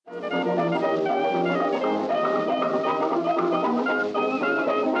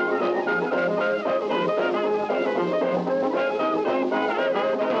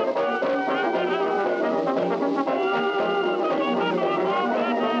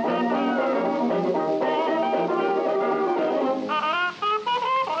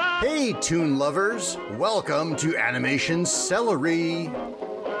Hey, Toon lovers! Welcome to Animation Celery!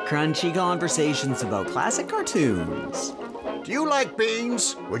 Crunchy conversations about classic cartoons. Do you like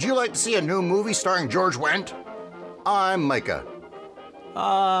beans? Would you like to see a new movie starring George Wendt? I'm Micah.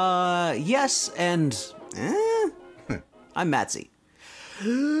 Yes, and I'm Matsy.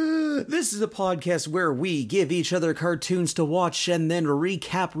 This is a podcast where we give each other cartoons to watch and then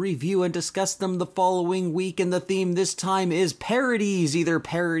recap, review, and discuss them the following week. And the theme this time is parodies, either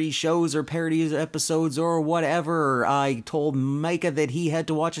parody shows or parody episodes or whatever. I told Micah that he had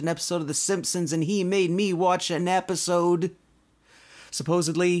to watch an episode of The Simpsons, and he made me watch an episode,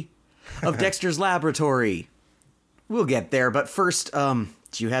 supposedly, of Dexter's Laboratory. We'll get there, but first, do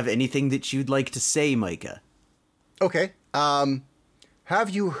you have anything that you'd like to say, Micah? Okay, have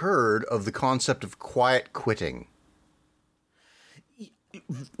you heard of the concept of quiet quitting?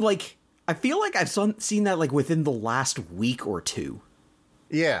 Like, I feel like I've seen that, like, within the last week or two.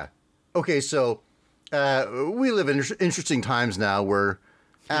 Yeah. Okay, so, we live in interesting times now where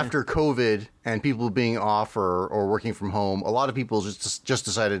after COVID and people being off or working from home, a lot of people just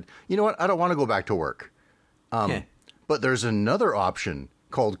decided, you know what, I don't want to go back to work. But there's another option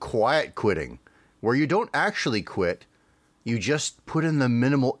called quiet quitting, where you don't actually quit. You just put in the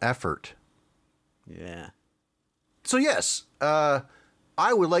minimal effort. Yeah. So yes, I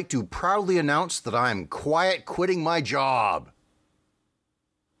would like to proudly announce that I'm quiet quitting my job.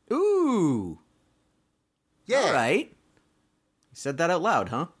 Ooh. Yeah. All right. You said that out loud,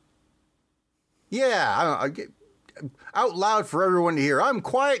 huh? Yeah, out loud for everyone to hear. I'm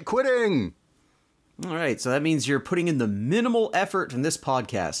quiet quitting. All right, so that means you're putting in the minimal effort in this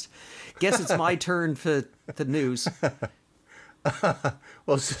podcast. Guess it's my turn for the news.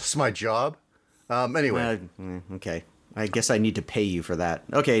 Well, it's my job. Anyway. Okay. I guess I need to pay you for that.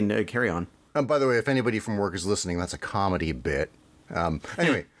 Okay, no, carry on. By the way, if anybody from work is listening, that's a comedy bit.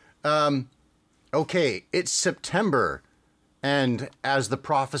 Anyway. Okay, it's September. And as the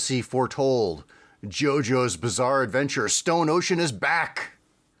prophecy foretold, JoJo's Bizarre Adventure Stone Ocean is back.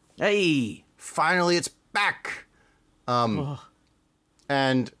 Hey! Finally, it's back. And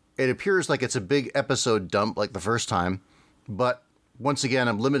it appears like it's a big episode dump like the first time. But once again,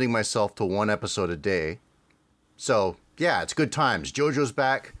 I'm limiting myself to one episode a day. So, yeah, it's good times. JoJo's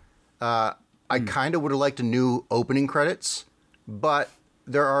back. I kind of would have liked a new opening credits, but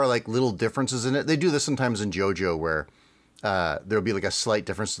there are like little differences in it. They do this sometimes in JoJo where there'll be like a slight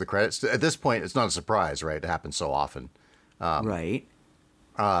difference to the credits. At this point, it's not a surprise, right? It happens so often. Right.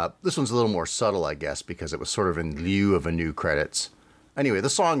 This one's a little more subtle, I guess, because it was sort of in lieu of a new credits. Anyway, the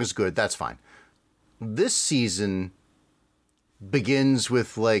song is good. That's fine. This season begins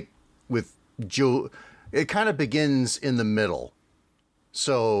with Joe. It kind of begins in the middle.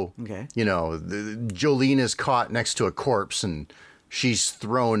 So, Okay. you know, Jolene is caught next to a corpse and she's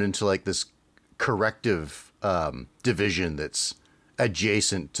thrown into like this corrective division that's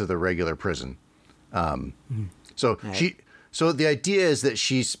adjacent to the regular prison. So right. So the idea is that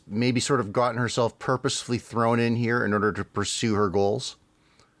she's maybe sort of gotten herself purposefully thrown in here in order to pursue her goals.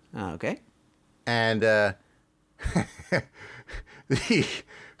 Okay. And the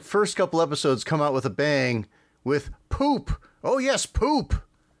first couple episodes come out with a bang with poop. Oh, yes, poop.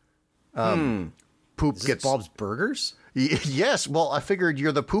 Poop Is gets... this Bob's Burgers? Yes, well, I figured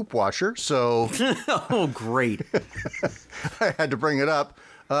you're the poop watcher, so... Oh, great. I had to bring it up.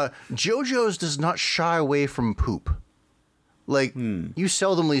 JoJo's does not shy away from poop. Like, you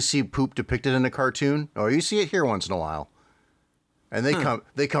seldomly see poop depicted in a cartoon, or you see it here once in a while. And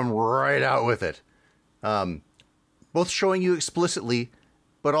they come right out with it. Both showing you explicitly,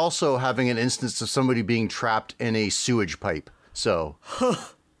 but also having an instance of somebody being trapped in a sewage pipe. So,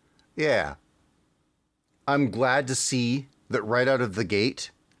 yeah. I'm glad to see that right out of the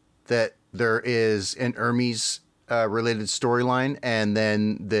gate that there is an Hermes related storyline, and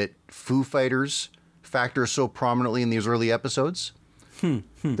then that Foo Fighters factor so prominently in these early episodes.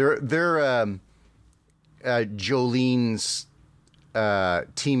 They're Jolene's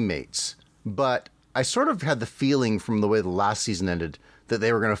teammates, but I sort of had the feeling from the way the last season ended that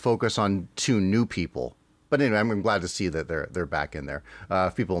they were going to focus on two new people. But anyway, I'm glad to see that they're back in there.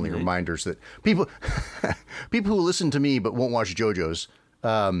 If people only reminders that people who listen to me but won't watch JoJo's.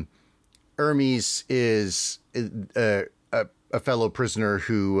 Hermes is a fellow prisoner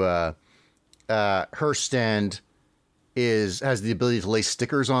who her stand has the ability to lay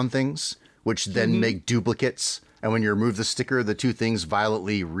stickers on things, which then make duplicates. And when you remove the sticker, the two things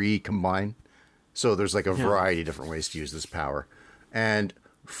violently recombine. So there's like a variety of different ways to use this power. And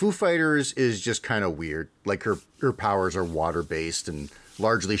Foo Fighters is just kind of weird. Like her powers are water-based, and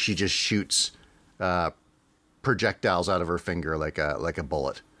largely she just shoots projectiles out of her finger like a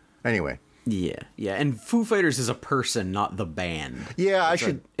bullet. Anyway. Yeah, yeah. And Foo Fighters is a person, not the band. Yeah,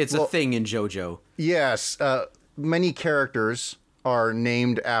 It's a thing in JoJo. Yes. Many characters are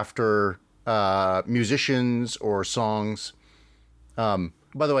named after musicians or songs.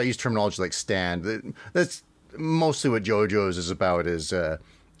 By the way, I use terminology like stand. That's mostly what JoJo's is about, is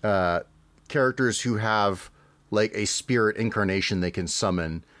characters who have like a spirit incarnation they can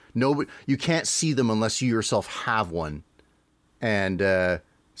summon. You can't see them unless you yourself have one. And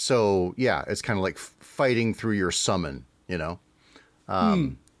so, yeah, it's kind of like fighting through your summon, you know?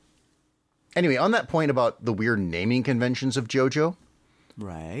 Anyway, on that point about the weird naming conventions of JoJo.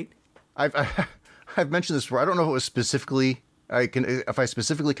 Right. I've mentioned this before. I don't know if it was specifically... if I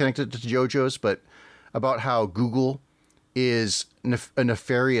specifically connected it to JoJo's, but about how Google is a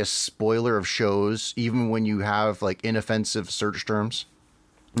nefarious spoiler of shows, even when you have like inoffensive search terms.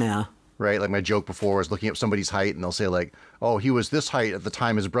 Yeah. Right? Like my joke before was looking up somebody's height and they'll say like, oh, he was this height at the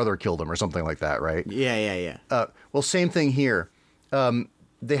time his brother killed him or something like that, right? Yeah. Well, same thing here.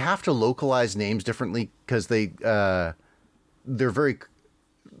 They have to localize names differently because they're very...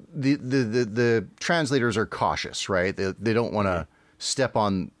 The translators are cautious, right? They don't want to step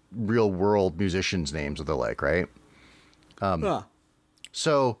on real world musicians' names or the like, right?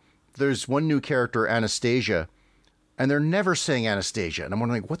 So there's one new character, Anastasia, and they're never saying Anastasia. And I'm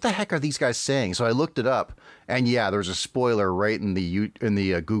wondering, what the heck are these guys saying? So I looked it up, and yeah, there's a spoiler right in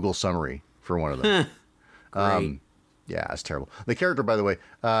the Google summary for one of them. Great. Yeah, it's terrible. The character, by the way,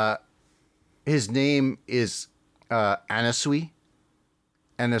 his name is Anasui.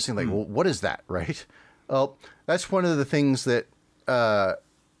 And they're saying, like, well, what is that, right? Well, that's one of the things that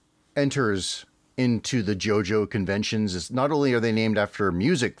enters into the JoJo conventions. Is not only are they named after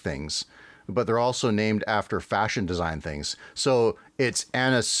music things, but they're also named after fashion design things. So it's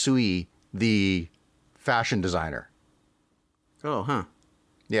Anna Sui, the fashion designer. Oh, huh.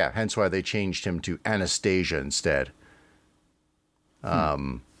 Yeah, hence why they changed him to Anastasia instead.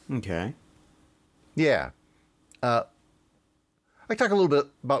 Okay. Yeah. I talk a little bit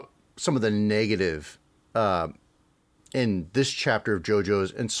about some of the negative in this chapter of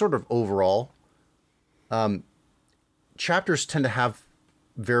JoJo's and sort of overall. Chapters tend to have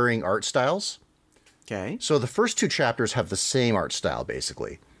varying art styles. Okay. So the first two chapters have the same art style,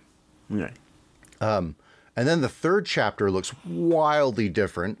 basically. Okay. And then the third chapter looks wildly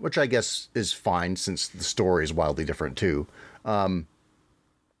different, which I guess is fine since the story is wildly different too.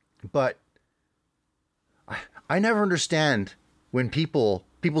 But I never understand when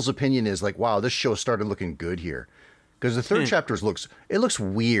people's opinion is like, wow, this show started looking good here. Because the third chapter looks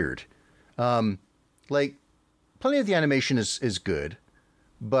weird. Like, plenty of the animation is good,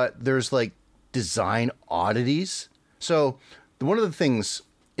 but there's like design oddities. So one of the things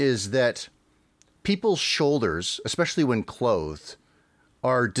is that people's shoulders, especially when clothed,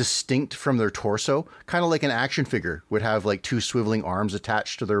 are distinct from their torso, kind of like an action figure would have like two swiveling arms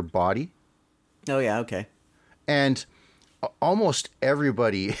attached to their body. Oh, yeah, okay. And almost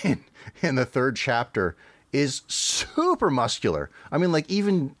everybody in the third chapter is super muscular. I mean, like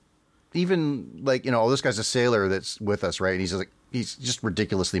even like, you know, oh, this guy's a sailor that's with us, right? And he's just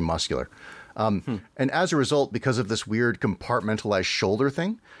ridiculously muscular. And as a result, because of this weird compartmentalized shoulder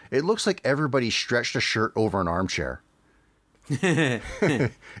thing, it looks like everybody stretched a shirt over an armchair. It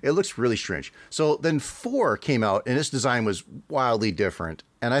looks really strange. So then 4 came out, and its design was wildly different.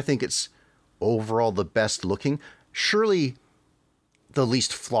 And I think it's overall the best looking. Surely the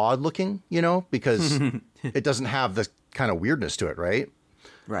least flawed looking, you know, because it doesn't have the kind of weirdness to it, right?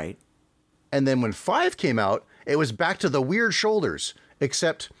 Right. And then when 5 came out, it was back to the weird shoulders,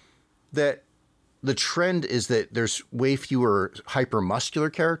 except that the trend is that there's way fewer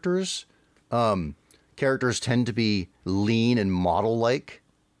hypermuscular characters. Characters tend to be lean and model-like.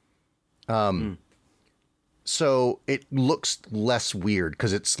 So it looks less weird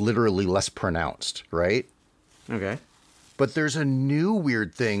because it's literally less pronounced, right? Okay. But there's a new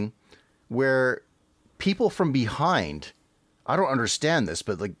weird thing where people from behind, I don't understand this,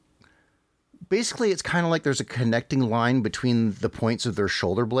 but like basically it's kind of like there's a connecting line between the points of their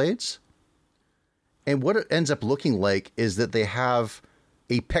shoulder blades. And what it ends up looking like is that they have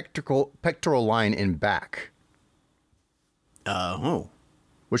a pectoral line in back. Oh.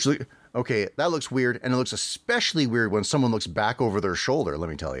 Which, okay, that looks weird. And it looks especially weird when someone looks back over their shoulder, let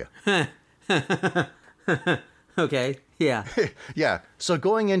me tell you. Okay, yeah. Yeah, so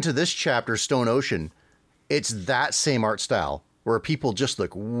going into this chapter, Stone Ocean, it's that same art style where people just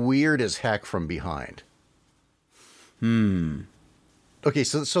look weird as heck from behind. Okay,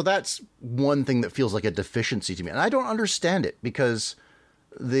 so that's one thing that feels like a deficiency to me. And I don't understand it because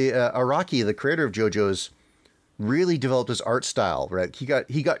the Araki, the creator of JoJo's, really developed his art style, right? He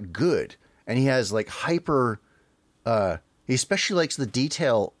got good, and he has like hyper. He especially likes the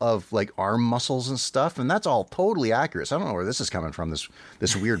detail of like arm muscles and stuff, and that's all totally accurate. So I don't know where this is coming from.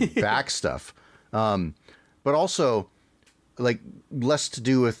 This weird back stuff, but also like less to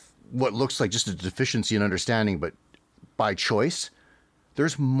do with what looks like just a deficiency in understanding, but by choice.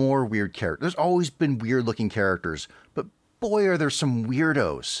 There's more weird characters. There's always been weird looking characters, but boy, are there some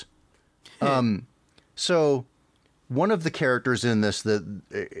weirdos. So one of the characters in this,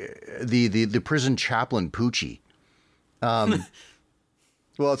 the prison chaplain Poochie.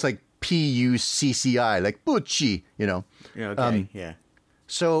 Well, it's like Pucci, like Poochie, you know. Yeah, okay, yeah.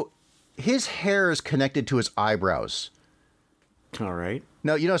 So his hair is connected to his eyebrows. All right.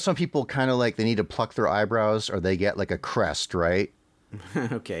 Now, you know, some people kind of like they need to pluck their eyebrows or they get like a crest, right?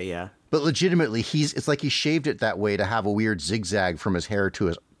 Okay, yeah. But legitimately, it's like he shaved it that way to have a weird zigzag from his hair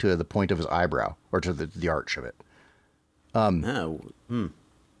to the point of his eyebrow or to the arch of it.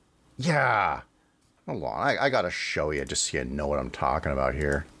 Yeah. Hold on, I gotta show you just so you know what I'm talking about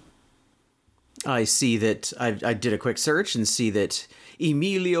here. I see that I did a quick search and see that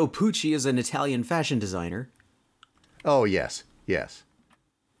Emilio Pucci is an Italian fashion designer. Oh yes.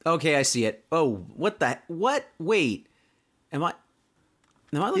 Okay, I see it. Oh, what? Wait, am I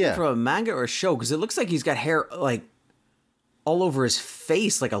looking for a manga or a show? Because it looks like he's got hair like all over his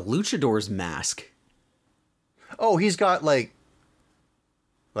face, like a luchador's mask. Oh, he's got like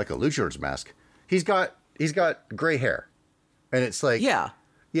a luchador's mask. He's got gray hair, and it's like yeah,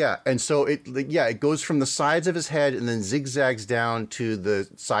 and so it goes from the sides of his head and then zigzags down to the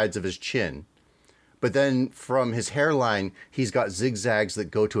sides of his chin, but then from his hairline he's got zigzags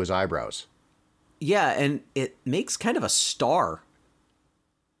that go to his eyebrows. Yeah, and it makes kind of a star.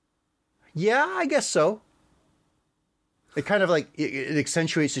 Yeah, I guess so. It kind of like it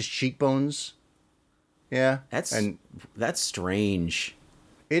accentuates his cheekbones. Yeah, that's strange.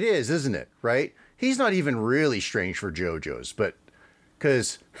 It is, isn't it? Right? He's not even really strange for JoJo's, but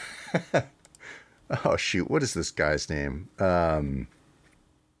because oh shoot, what is this guy's name?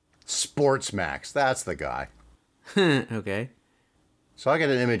 Sports Max. That's the guy. Okay. So I got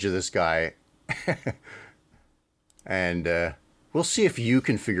an image of this guy, and we'll see if you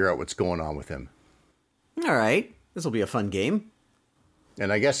can figure out what's going on with him. All right, this will be a fun game.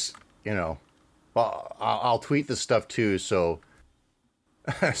 And I guess well, I'll tweet this stuff too, so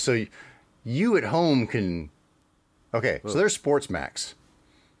you at home can. Okay, so there's Sports Max.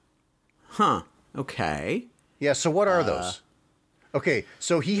 Huh. Okay. Yeah. So what are those? Okay,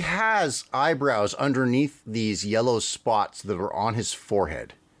 so he has eyebrows underneath these yellow spots that are on his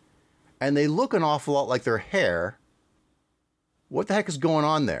forehead, and they look an awful lot like their hair. What the heck is going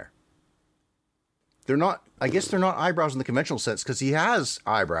on there? They're not. I guess they're not eyebrows in the conventional sense because he has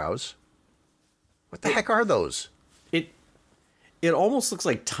eyebrows. What the heck are those? It almost looks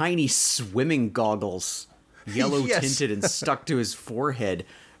like tiny swimming goggles, yellow tinted and stuck to his forehead,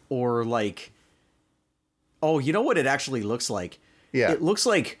 or like, oh, you know what it actually looks like? Yeah, it looks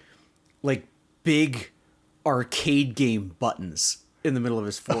like big arcade game buttons in the middle of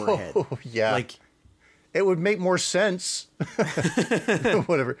his forehead. Oh, yeah, like it would make more sense.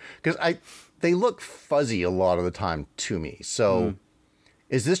 Whatever, because they look fuzzy a lot of the time to me. So.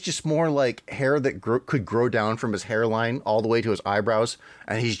 Is this just more like hair that could grow down from his hairline all the way to his eyebrows,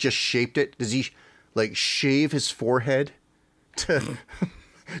 and he's just shaped it? Does he like shave his forehead to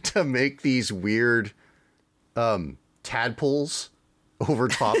make these weird tadpoles over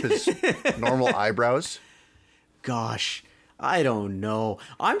top his normal eyebrows? Gosh, I don't know.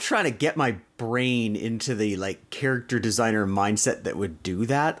 I'm trying to get my brain into the like character designer mindset that would do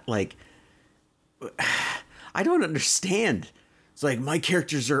that. Like, I don't understand. It's like, my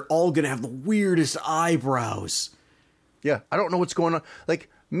characters are all going to have the weirdest eyebrows. Yeah, I don't know what's going on. Like,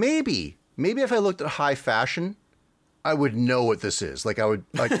 maybe if I looked at high fashion, I would know what this is. Like, I would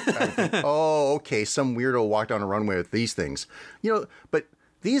think, oh, okay, some weirdo walked down a runway with these things. You know, but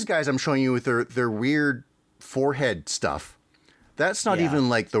these guys I'm showing you with their weird forehead stuff, that's not even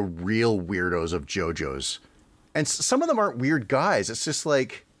like the real weirdos of JoJo's. And some of them aren't weird guys. It's just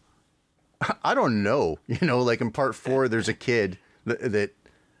like, I don't know. You know, like in part 4, there's a kid that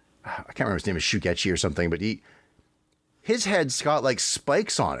I can't remember his name is Shugechi or something, but his head's got like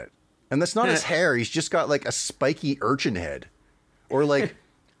spikes on it, and that's not his hair. He's just got like a spiky urchin head, or like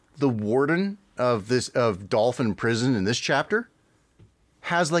the warden of Dolphin Prison in this chapter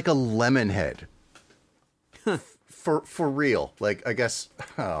has like a lemon head. For real. Like, I guess.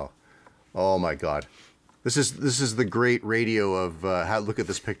 Oh my God. This is the great radio of look at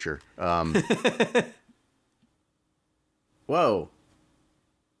this picture. Whoa.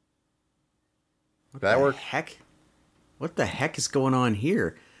 Did that work? Heck? What the heck is going on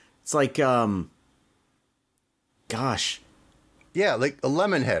here? It's like, gosh. Yeah, like a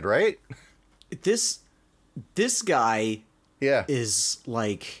lemon head, right? This guy Yeah. is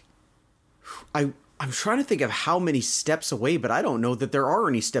like, I'm trying to think of how many steps away, but I don't know that there are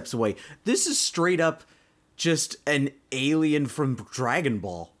any steps away. This is straight up just an alien from Dragon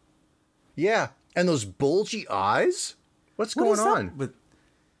Ball. Yeah, and those bulgy eyes? What's What going is that on? with-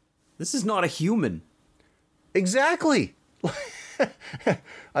 This is not a human. Exactly.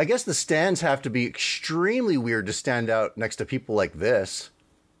 I guess the stands have to be extremely weird to stand out next to people like this.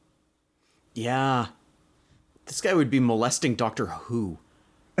 Yeah. This guy would be molesting Doctor Who.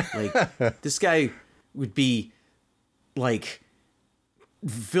 Like, this guy would be, like,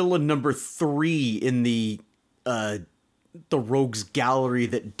 villain number 3 in the Rogues Gallery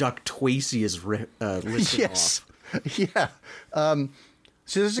that Duck Twacey is listed Yes. off. Yeah.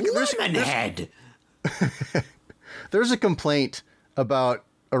 So Lemonhead! there's a complaint about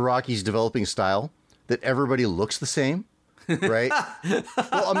Araki's developing style that everybody looks the same, right?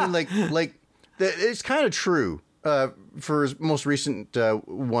 Well, I mean, it's kind of true. For his most recent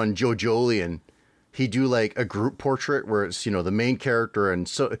one, Joe Jolian, he do like a group portrait where it's, you know, the main character and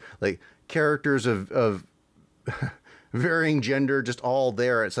so like characters of varying gender just all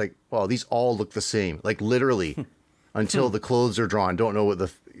there. It's like, well, these all look the same, like literally, until the clothes are drawn. Don't know what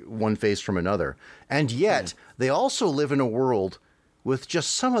the one face from another, and yet they also live in a world with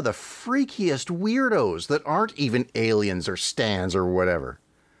just some of the freakiest weirdos that aren't even aliens or stands or whatever.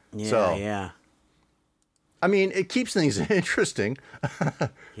 Yeah, yeah. I mean, it keeps things interesting.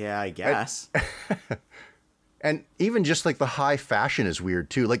 Yeah, I guess. And even just like the high fashion is weird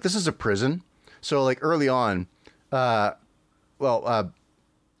too. Like this is a prison. So like early on,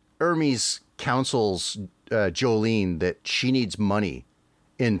 Hermes counsels Jolene that she needs money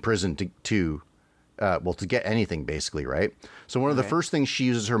in prison to get anything basically, right? So one of the first things she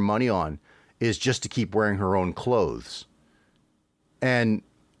uses her money on is just to keep wearing her own clothes. And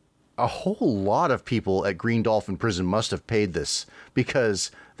a whole lot of people at Green Dolphin Prison must have paid this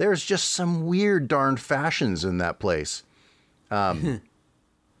because there's just some weird darn fashions in that place. I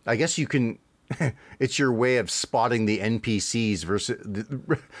guess you can, it's your way of spotting the NPCs versus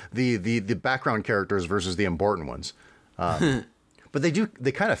the background characters versus the important ones. But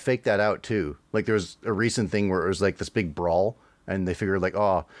they kind of fake that out too. Like there's a recent thing where it was like this big brawl and they figured like,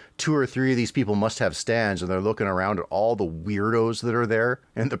 oh, 2 or 3 of these people must have stands, and they're looking around at all the weirdos that are there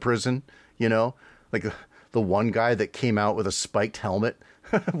in the prison, you know, like the one guy that came out with a spiked helmet.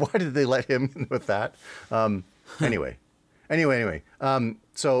 Why did they let him in with that? Anyway.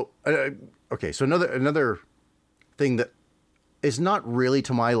 So another thing that is not really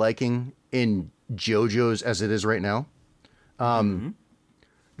to my liking in JoJo's as it is right now.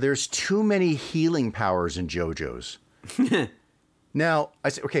 There's too many healing powers in JoJo's. Now, I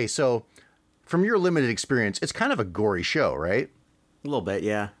say, okay, so from your limited experience, it's kind of a gory show, right? A little bit,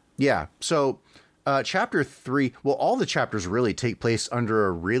 yeah. Yeah. So, chapter 3, well, all the chapters really take place under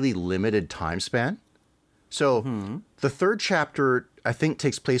a really limited time span. So, the third chapter, I think,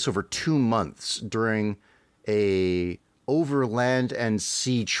 takes place over 2 months during a overland and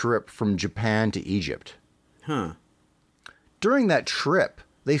sea trip from Japan to Egypt. Huh. During that trip,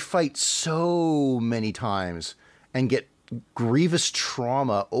 they fight so many times and get grievous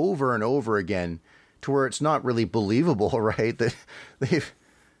trauma over and over again to where it's not really believable, right? That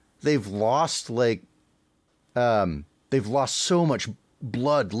they've lost they've lost so much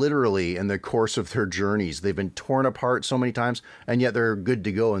blood literally in the course of their journeys. They've been torn apart so many times, and yet they're good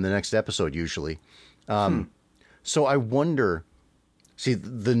to go in the next episode usually. So I wonder, see,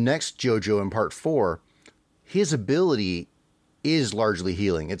 the next JoJo in part 4, his ability is largely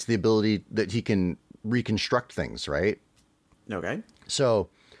healing. It's the ability that he can reconstruct things, right? Okay. So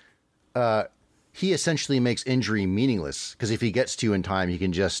he essentially makes injury meaningless because if he gets to you in time, he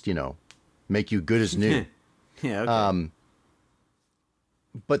can just, you know, make you good as new. Yeah, okay.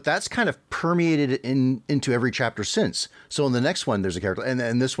 But that's kind of permeated into every chapter since. So in the next one, there's a character,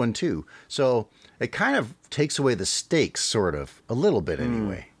 and this one too. So it kind of takes away the stakes, sort of, a little bit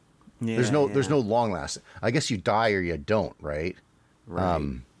anyway. Yeah, There's no long lasting. I guess you die or you don't, right?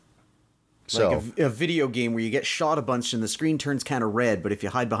 Right. So Like a video game where you get shot a bunch and the screen turns kind of red, but if you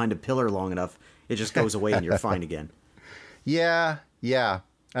hide behind a pillar long enough, it just goes away and you're fine again. yeah,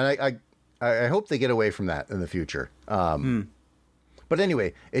 and I hope they get away from that in the future. But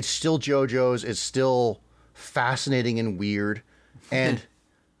anyway, it's still JoJo's. It's still fascinating and weird, and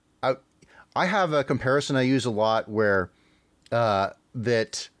I have a comparison I use a lot where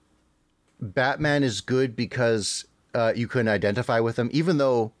that Batman is good because you can identify with him, even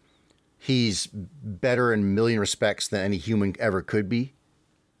though he's better in a million respects than any human ever could be,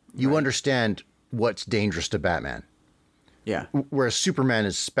 you understand what's dangerous to Batman. Yeah. Whereas Superman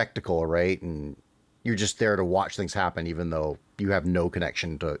is spectacle, right? And you're just there to watch things happen, even though you have no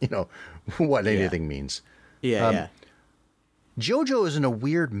connection to, what anything means. Yeah. JoJo is in a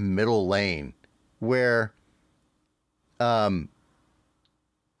weird middle lane where, for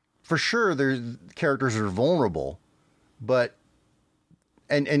sure, there's characters are vulnerable, but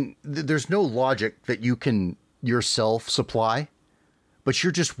there's no logic that you can yourself supply, but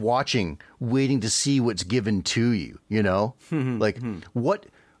you're just watching, waiting to see what's given to you. Like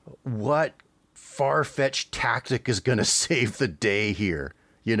what far-fetched tactic is going to save the day here?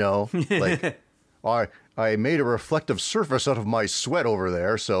 Like I made a reflective surface out of my sweat over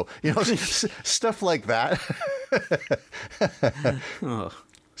there. So, stuff like that. Oh.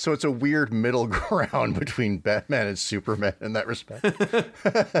 So it's a weird middle ground between Batman and Superman in that respect.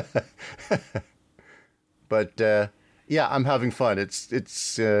 But, yeah, I'm having fun. It's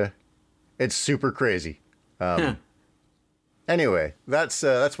super crazy. Anyway, that's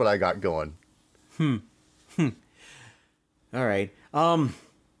what I got going. All right.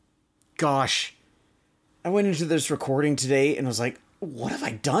 Gosh, I went into this recording today and was like, what have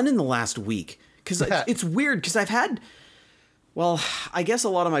I done in the last week? Because it's weird because I've had, I guess a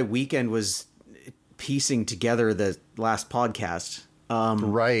lot of my weekend was piecing together the last podcast.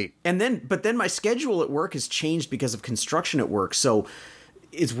 Right. But then my schedule at work has changed because of construction at work. So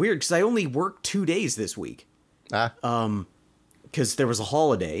it's weird because I only worked 2 days this week. Because there was a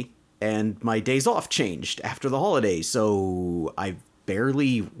holiday and my days off changed after the holiday. So I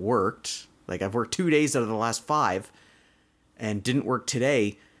barely worked. Like I've worked 2 days out of the last 5 and didn't work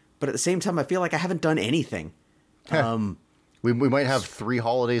today. But at the same time, I feel like I haven't done anything. We might have 3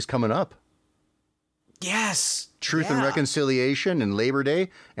 holidays coming up. Yes. Truth and Reconciliation and Labor Day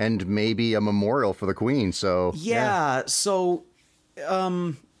and maybe a memorial for the Queen. So yeah. So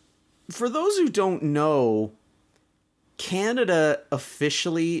for those who don't know, Canada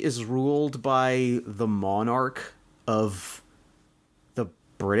officially is ruled by the monarch of the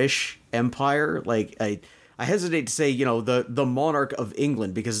British Empire. Like I hesitate to say, the monarch of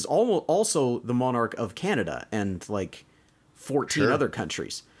England, because it's also the monarch of Canada and like 14 other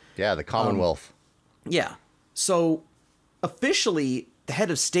countries. Yeah, the Commonwealth. Yeah. So officially, the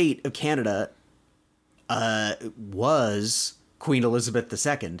head of state of Canada was Queen Elizabeth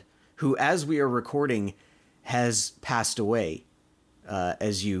II, who, as we are recording, has passed away,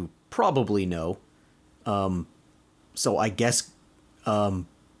 as you probably know. So I guess the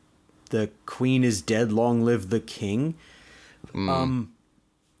Queen is dead, long live the King.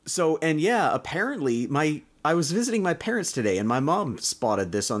 Apparently I was visiting my parents today, and my mom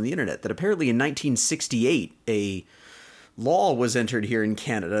spotted this on the internet, that apparently in 1968, a law was entered here in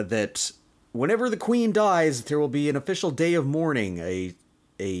Canada that whenever the Queen dies, there will be an official day of mourning,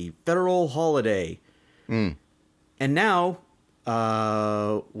 a federal holiday. And now,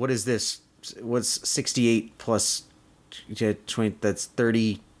 what is this? What's 68 plus 20? That's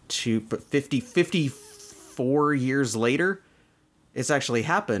 32, but 54 years later? It's actually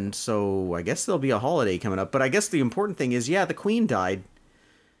happened, so I guess there'll be a holiday coming up. But I guess the important thing is, the Queen died.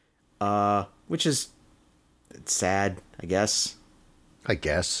 Which is sad, I guess. I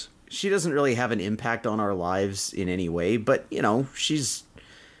guess. She doesn't really have an impact on our lives in any way, but,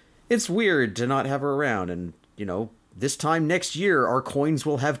 it's weird to not have her around. And, this time next year, our coins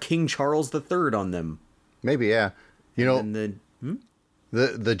will have King Charles III on them. Maybe, yeah. The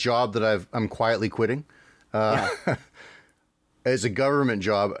job that I'm quietly quitting. It's a government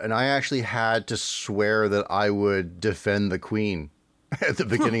job, and I actually had to swear that I would defend the Queen at the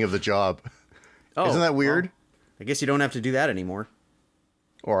beginning of the job. Oh, isn't that weird? Well, I guess you don't have to do that anymore.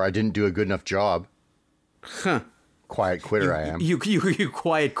 Or I didn't do a good enough job. Huh. Quiet quitter I am. You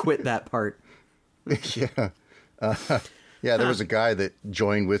quiet quit that part. Yeah. There was a guy that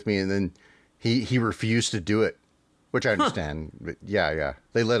joined with me, and then he refused to do it, which I understand. But yeah.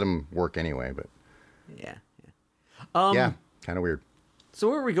 They let him work anyway, but... Yeah. Kind of weird. So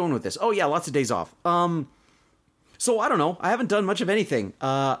where are we going with this? Oh, yeah, lots of days off. So I don't know. I haven't done much of anything.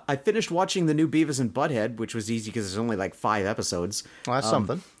 I finished watching the new Beavis and Butthead, which was easy because there's only like 5 episodes. Well, that's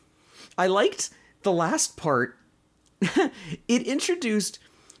something. I liked the last part. It introduced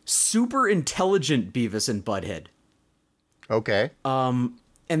super intelligent Beavis and Butthead. Okay. And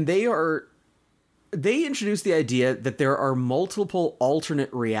they introduced the idea that there are multiple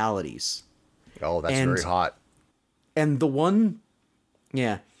alternate realities. Oh, that's very hot. And the one,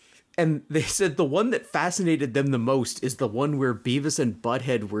 and they said the one that fascinated them the most is the one where Beavis and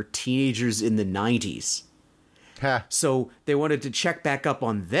Butthead were teenagers in the 90s. Ha. So they wanted to check back up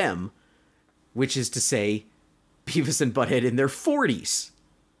on them which is to say Beavis and Butthead in their 40s.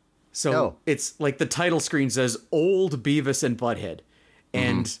 So it's like the title screen says Old Beavis and Butthead.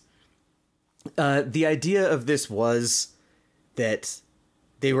 And the idea of this was that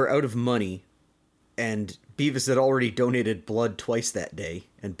they were out of money, and Beavis had already donated blood twice that day,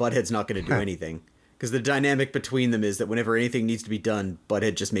 and Butthead's not going to do anything. Because the dynamic between them is that whenever anything needs to be done,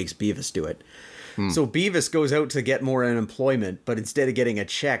 Butthead just makes Beavis do it. So Beavis goes out to get more unemployment, but instead of getting a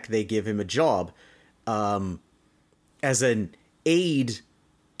check, they give him a job as an aide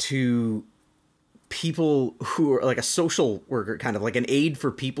to people who are like a social worker, kind of like an aide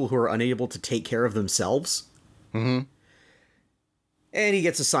for people who are unable to take care of themselves. And he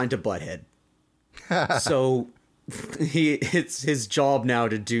gets assigned to Butthead. So it's his job now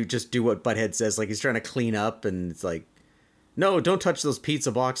to do what Butthead says. Like, he's trying to clean up, and it's like, no, don't touch those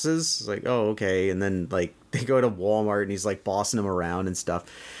pizza boxes. It's like, oh, okay. And then like they go to Walmart, and he's like bossing him around and stuff.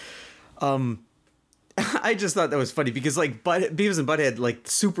 I just thought that was funny because like Beavis and Butthead, like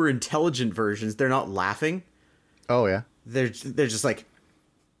super intelligent versions, they're not laughing. Oh yeah. They're just like,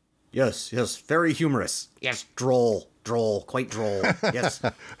 yes, very humorous. Yes, droll, quite droll. Yes,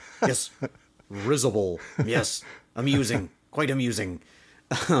 risible. Yes, amusing, quite amusing.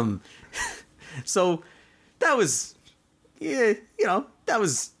 So that was, yeah, that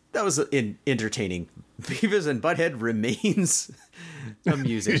was entertaining. Beavis and Butthead remains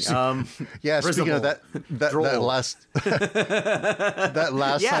amusing. Yeah, speaking of that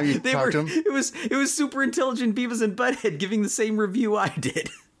last time you talked to him, it was super intelligent Beavis and Butthead giving the same review I did.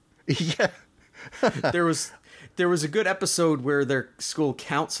 Yeah. There was a good episode where their school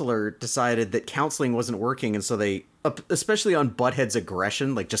counselor decided that counseling wasn't working, and so they, especially on Butthead's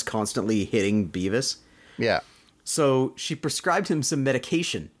aggression, like just constantly hitting Beavis. Yeah. So she prescribed him some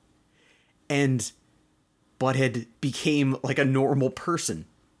medication, and Butthead became like a normal person.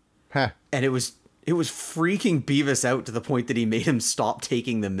 Huh. And it was freaking Beavis out to the point that he made him stop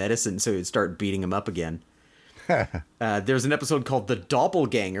taking the medicine so he'd start beating him up again. There's an episode called The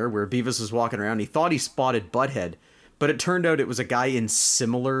Doppelganger where Beavis was walking around. He thought he spotted Butthead, but it turned out it was a guy in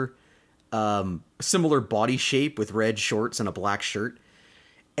similar body shape with red shorts and a black shirt.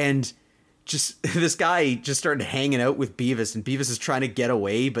 And just this guy just started hanging out with Beavis, and Beavis is trying to get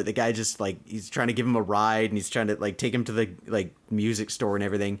away, but the guy just like, he's trying to give him a ride, and he's trying to like take him to the like music store and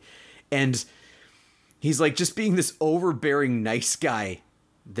everything. And he's like just being this overbearing nice guy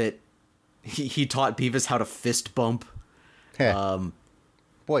that he taught Beavis how to fist bump.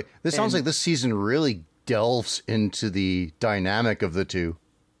 Boy, this sounds like this season really delves into the dynamic of the two.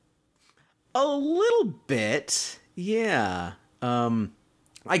 A little bit. Yeah.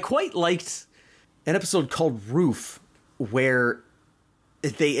 I quite liked an episode called Roof, where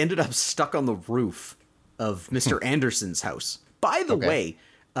they ended up stuck on the roof of Mr. Anderson's house. By the way,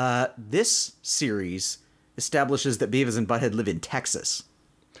 this series establishes that Beavis and Butthead live in Texas.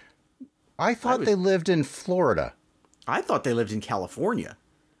 I thought they lived in Florida. I thought they lived in California.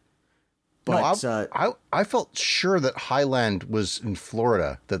 But No, I felt sure that Highland was in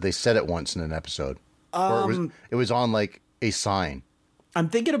Florida, that they said it once in an episode. Or it was on like a sign. I'm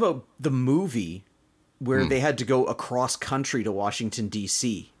thinking about the movie where they had to go across country to Washington,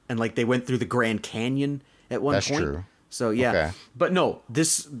 D.C. And like they went through the Grand Canyon at one point. That's true. So yeah. Okay. But no,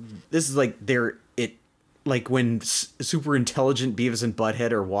 this is like like when super intelligent Beavis and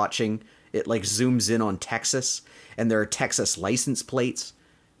Butthead are watching, it like zooms in on Texas, and there are Texas license plates.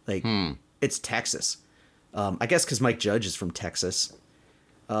 Like it's Texas. I guess because Mike Judge is from Texas.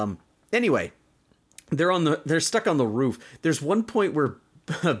 Anyway, they're stuck on the roof. There's one point where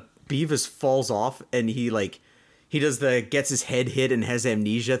Beavis falls off, and he does gets his head hit and has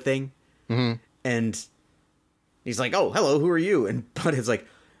amnesia thing. And he's like, "Oh, hello, who are you?" And Butthead's like,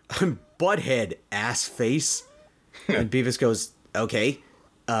 "I'm Butthead, ass face." And Beavis goes, "Okay,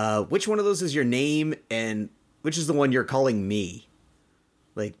 which one of those is your name, and which is the one you're calling me?"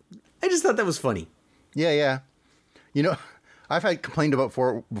 Like, I just thought that was funny. Yeah. You know, I've had complained about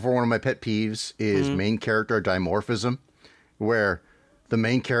before one of my pet peeves is main character dimorphism, where the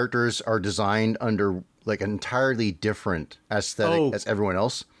main characters are designed under like an entirely different aesthetic as everyone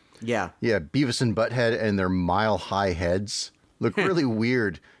else. Yeah. Yeah, Beavis and Butthead and their mile-high heads look really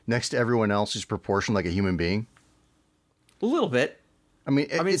weird next to everyone else who's proportioned like a human being. A little bit. I mean,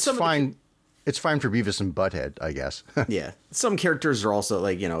 it's fine. It's fine for Beavis and Butthead, I guess. Yeah. Some characters are also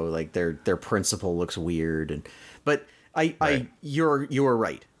like, like their principal looks weird, but you were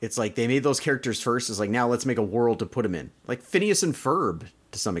right. It's like they made those characters first. It's like, now let's make a world to put them in. Like Phineas and Ferb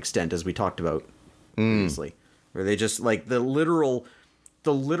to some extent, as we talked about previously, where they just like the literal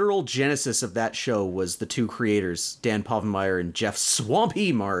genesis of that show was the two creators, Dan Povenmire and Jeff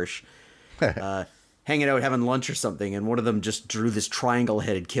Swampy Marsh, hanging out having lunch or something, and one of them just drew this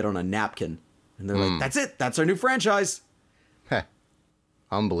triangle-headed kid on a napkin. And they're like, that's it. That's our new franchise. Heh.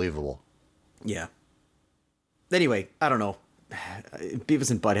 Unbelievable. Yeah. Anyway, I don't know.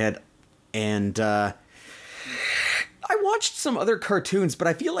 Beavis and Butthead. And I watched some other cartoons, but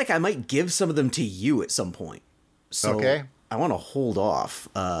I feel like I might give some of them to you at some point. So okay. I want to hold off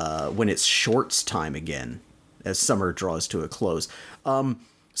when it's shorts time again, as summer draws to a close.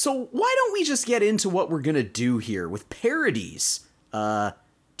 So why don't we just get into what we're going to do here with parodies?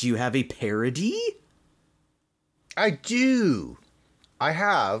 Do you have a parody? I do. I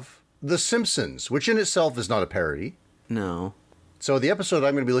have The Simpsons, which in itself is not a parody. No. So the episode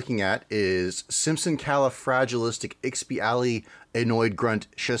I'm going to be looking at is Simpson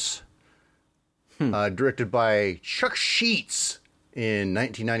Califragilisticexpialidocious, directed by Chuck Sheets in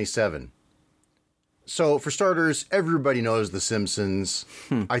 1997. So for starters, everybody knows The Simpsons.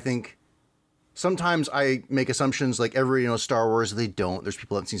 I think sometimes I make assumptions like everybody knows Star Wars. They don't. There's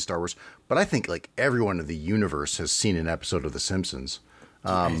people who haven't seen Star Wars. But I think like everyone in the universe has seen an episode of The Simpsons.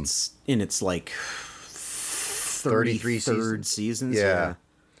 It's in its like 33rd seasons. Yeah.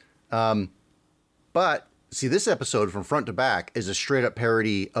 But see, this episode from front to back is a straight up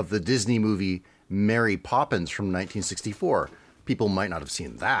parody of the Disney movie Mary Poppins from 1964. People might not have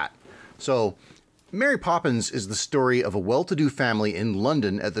seen that. So Mary Poppins is the story of a well-to-do family in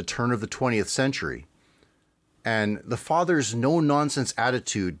London at the turn of the 20th century. And the father's no-nonsense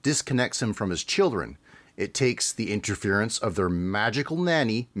attitude disconnects him from his children. It takes the interference of their magical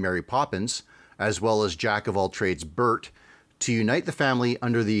nanny, Mary Poppins, as well as jack-of-all-trades Bert, to unite the family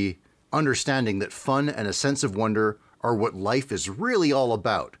under the understanding that fun and a sense of wonder are what life is really all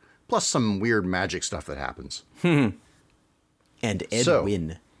about, plus some weird magic stuff that happens. And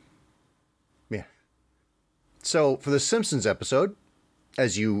Edwin. Yeah. So, for the Simpsons episode,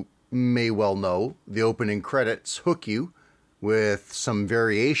 as you may well know, the opening credits hook you with some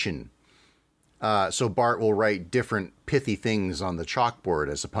variation. So Bart will write different pithy things on the chalkboard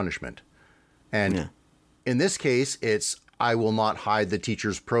as a punishment. And in this case, it's, I will not hide the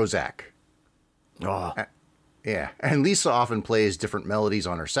teacher's Prozac. Oh. Yeah. And Lisa often plays different melodies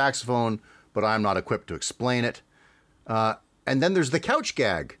on her saxophone, but I'm not equipped to explain it. And then there's the couch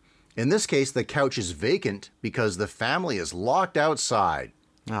gag. In this case, the couch is vacant because the family is locked outside.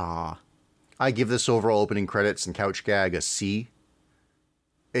 Aw. I give this overall opening credits and couch gag a C.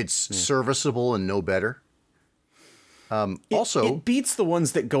 It's serviceable and no better. Also, it beats the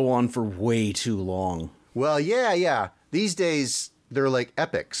ones that go on for way too long. Well, yeah. These days, they're like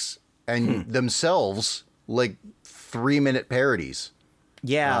epics and themselves like 3-minute parodies.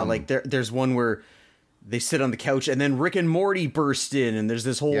 Yeah, like there's one where they sit on the couch and then Rick and Morty burst in and there's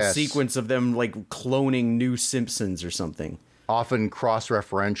this whole sequence of them like cloning new Simpsons or something. Often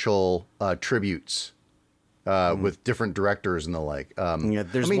cross-referential tributes with different directors and the like.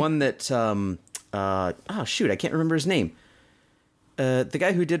 There's one that, I can't remember his name. The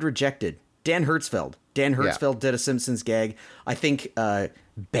guy who did Rejected, Dan Hertzfeld. Dan Hertzfeld did a Simpsons gag. I think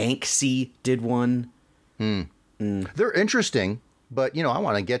Banksy did one. They're interesting, but, I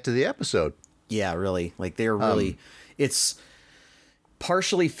want to get to the episode. Yeah, really. Like, they're really... it's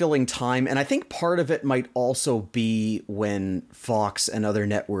partially filling time, and I think part of it might also be when Fox and other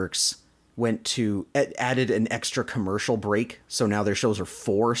networks added an extra commercial break, so now their shows are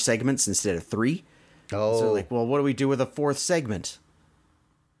 4 segments instead of 3. Oh. So like, well, what do we do with a 4th segment?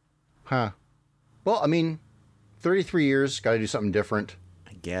 Huh. Well, 33 years, got to do something different.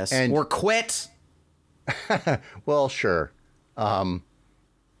 I guess. Or quit! Well, sure.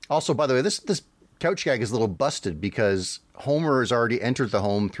 Also, by the way, this couch gag is a little busted because Homer has already entered the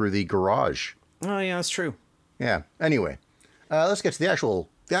home through the garage. Oh, yeah, that's true. Yeah. Anyway, let's get to the actual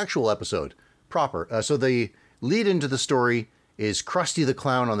episode proper. So the lead into the story is Krusty the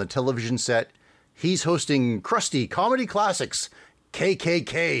Clown on the television set. He's hosting Krusty Comedy Classics,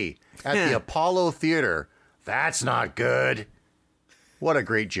 KKK, at the Apollo Theater. That's not good. What a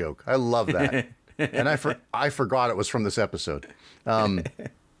great joke. I love that. And I forgot it was from this episode.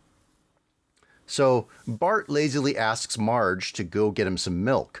 So Bart lazily asks Marge to go get him some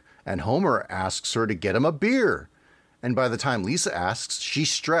milk, and Homer asks her to get him a beer. And by the time Lisa asks,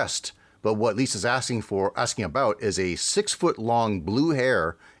 she's stressed. But what Lisa's asking about is a 6-foot-long blue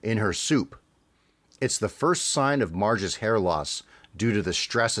hair in her soup. It's the first sign of Marge's hair loss due to the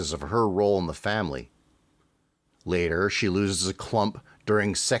stresses of her role in the family. Later, she loses a clump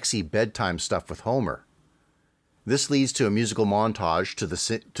during sexy bedtime stuff with Homer. This leads to a musical montage to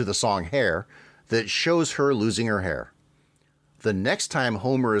the song Hair that shows her losing her hair. The next time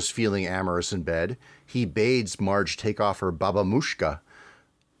Homer is feeling amorous in bed, he bades Marge take off her babamushka.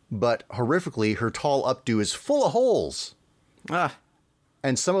 but horrifically, her tall updo is full of holes. Ah.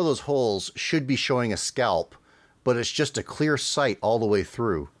 And some of those holes should be showing a scalp, but it's just a clear sight all the way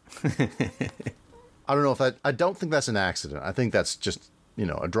through. I don't know if that... I don't think that's an accident. I think that's just,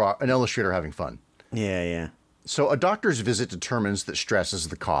 an illustrator having fun. Yeah. So a doctor's visit determines that stress is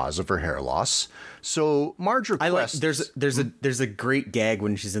the cause of her hair loss. So Marge requests... There's a great gag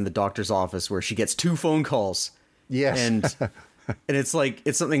when she's in the doctor's office where she gets 2 phone calls. Yes. And it's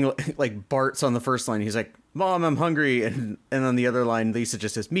something like Bart's on the first line. He's like, "Mom, I'm hungry." And on the other line, Lisa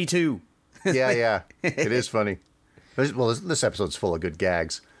just says, "Me too." Yeah. It is funny. Well, this episode's full of good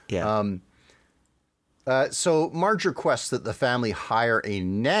gags. Yeah. So Marge requests that the family hire a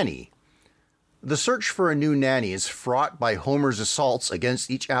nanny. The search for a new nanny is fraught by Homer's assaults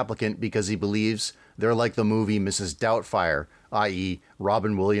against each applicant because he believes they're like the movie Mrs. Doubtfire, i.e.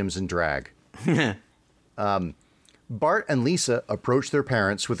 Robin Williams in drag. Bart and Lisa approach their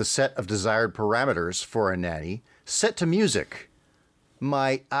parents with a set of desired parameters for a nanny set to music.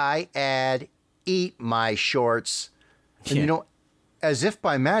 Might I add, eat my shorts. And as if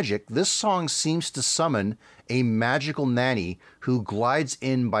by magic, this song seems to summon a magical nanny who glides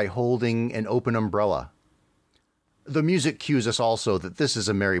in by holding an open umbrella. The music cues us also that this is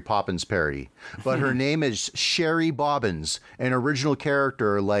a Mary Poppins parody, but her name is Sherry Bobbins, an original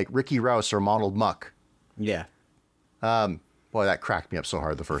character like Ricky Rouse or Monald Muck. Yeah. Boy, that cracked me up so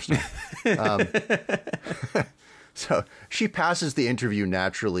hard the first time. So she passes the interview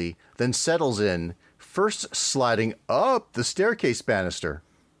naturally, then settles in, first sliding up the staircase banister.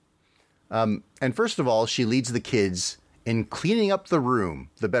 And first of all, she leads the kids in cleaning up the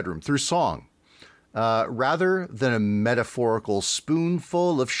bedroom, through song. Rather than a metaphorical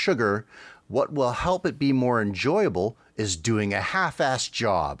spoonful of sugar, what will help it be more enjoyable is doing a half-assed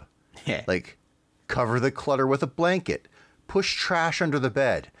job. Like, cover the clutter with a blanket, push trash under the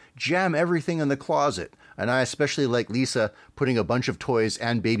bed, jam everything in the closet, and I especially like Lisa putting a bunch of toys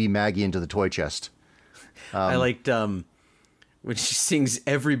and baby Maggie into the toy chest. I liked when she sings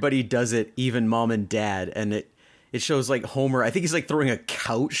 "Everybody Does It, Even Mom and Dad," and it shows like Homer. I think he's like throwing a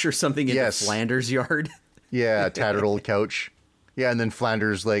couch or something into Flanders' yard. Yeah, a tattered old couch. Yeah, and then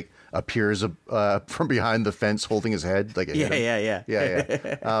Flanders like appears from behind the fence holding his head. Like yeah.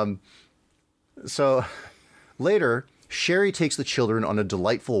 So later, Sherry takes the children on a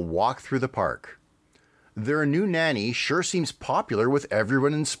delightful walk through the park. Their new nanny sure seems popular with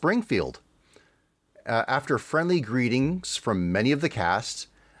everyone in Springfield. After friendly greetings from many of the cast,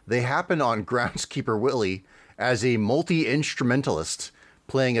 they happen on groundskeeper Willie as a multi-instrumentalist,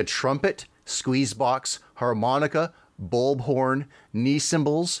 playing a trumpet, squeeze box, harmonica, bulb horn, knee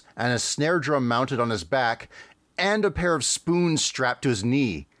cymbals, and a snare drum mounted on his back, and a pair of spoons strapped to his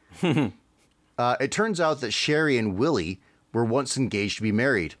knee. It turns out that Sherry and Willie were once engaged to be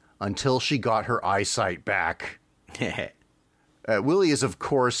married, until she got her eyesight back. Willie is, of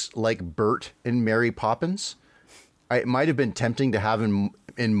course, like Bert in Mary Poppins. It might have been tempting to have him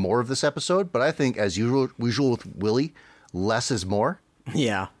in more of this episode, but I think, as usual with Willie, less is more.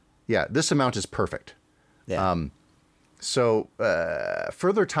 Yeah. Yeah, this amount is perfect. Yeah. So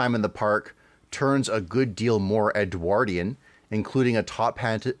further time in the park turns a good deal more Edwardian, including a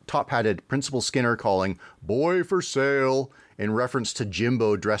top-hatted Principal Skinner calling "boy for sale" in reference to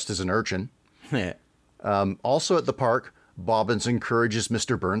Jimbo dressed as an urchin. Also at the park, Bobbins encourages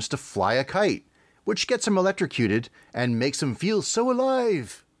Mr. Burns to fly a kite, which gets him electrocuted and makes him feel so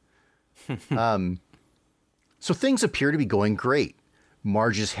alive. So things appear to be going great.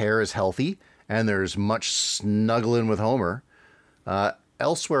 Marge's hair is healthy, and there's much snuggling with Homer.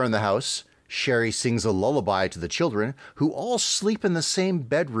 Elsewhere in the house, Sherry sings a lullaby to the children, who all sleep in the same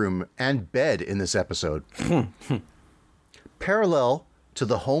bedroom and bed in this episode. Parallel to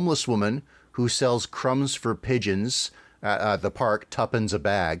the homeless woman who sells crumbs for pigeons at the park, tuppence a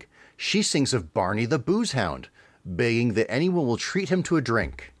bag, she sings of Barney the booze hound, begging that anyone will treat him to a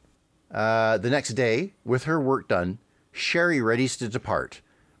drink. The next day, with her work done, Sherry readies to depart.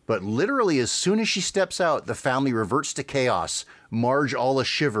 But literally as soon as she steps out, the family reverts to chaos, Marge all a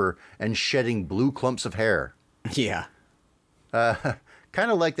shiver and shedding blue clumps of hair. Yeah.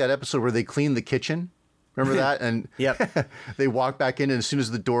 Kind of like that episode where they clean the kitchen. Remember that? And yep. They walk back in, and as soon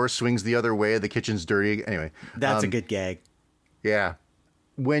as the door swings the other way, the kitchen's dirty. Anyway. That's a good gag. Yeah.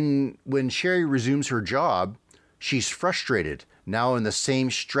 When Sherry resumes her job, she's frustrated, now in the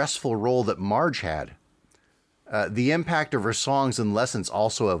same stressful role that Marge had. The impact of her songs and lessons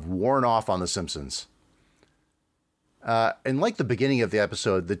also have worn off on The Simpsons. And like the beginning of the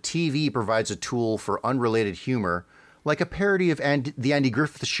episode, the TV provides a tool for unrelated humor, like a parody of The Andy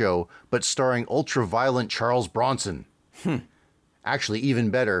Griffith Show, but starring ultra-violent Charles Bronson. Actually, even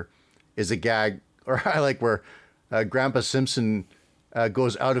better is a gag, or I like where Grandpa Simpson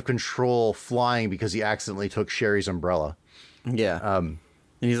goes out of control flying because he accidentally took Sherry's umbrella. Yeah. And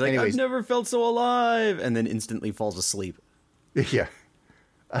he's like, anyways. I've never felt so alive, and then instantly falls asleep. Yeah.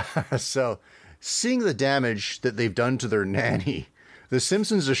 So, seeing the damage that they've done to their nanny, the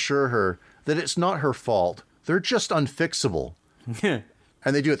Simpsons assure her that it's not her fault. They're just unfixable. And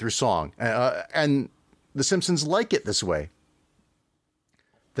they do it through song. And the Simpsons like it this way.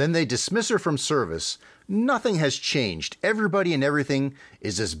 Then they dismiss her from service. Nothing has changed. Everybody and everything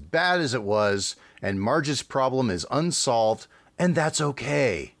is as bad as it was, and Marge's problem is unsolved, and that's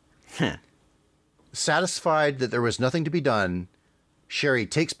okay. Satisfied that there was nothing to be done, Sherry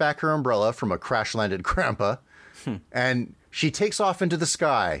takes back her umbrella from a crash-landed grandpa, and she takes off into the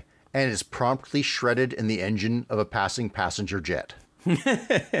sky and is promptly shredded in the engine of a passing passenger jet.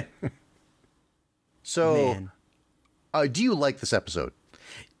 So, do you like this episode?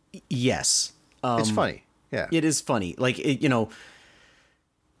 Yes. It's funny. Yeah. It is funny. Like,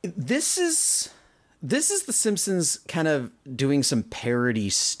 this is the Simpsons kind of doing some parody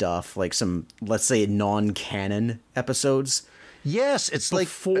stuff, like some, let's say, non-canon episodes. Yes, it's like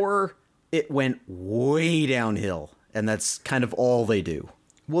before it went way downhill, and that's kind of all they do.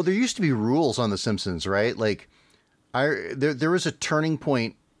 Well, there used to be rules on The Simpsons, right? Like, there was a turning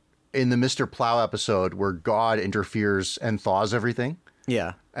point in the Mr. Plow episode where God interferes and thaws everything.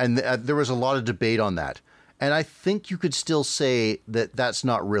 Yeah. And there was a lot of debate on that. And I think you could still say that that's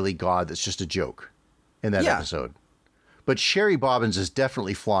not really God, that's just a joke in that episode. But Sherry Bobbins is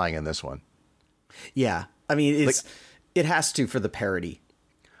definitely flying in this one. Yeah. I mean, it has to for the parody.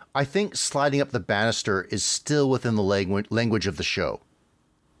 I think sliding up the banister is still within the language of the show.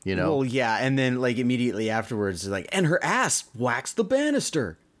 You know? Well, yeah. And then, like, immediately afterwards, like, and her ass whacks the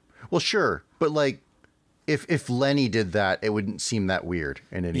banister. Well, sure. But, like, if Lenny did that, it wouldn't seem that weird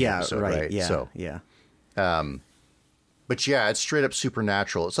in any episode, right? Yeah, so, yeah. But yeah, it's straight up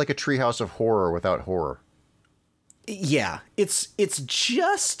supernatural. It's like a treehouse of horror without horror. Yeah, it's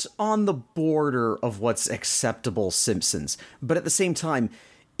just on the border of what's acceptable Simpsons, but at the same time,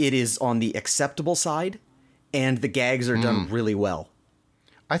 it is on the acceptable side, and the gags are done really well.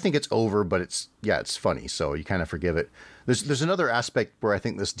 I think it's over, but it's funny, so you kind of forgive it. There's another aspect where I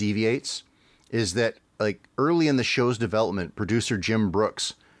think this deviates, is that like early in the show's development, producer Jim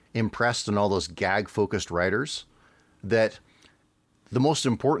Brooks impressed on all those gag-focused writers that the most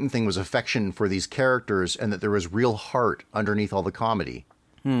important thing was affection for these characters and that there was real heart underneath all the comedy.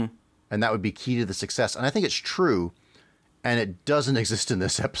 And that would be key to the success. And I think it's true, and it doesn't exist in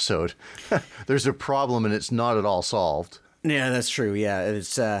this episode. There's a problem, and it's not at all solved. Yeah, that's true. Yeah,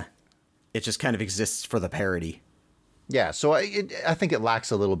 it just kind of exists for the parody. Yeah, so I think it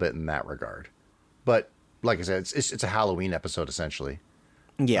lacks a little bit in that regard. But like I said, it's a Halloween episode, essentially.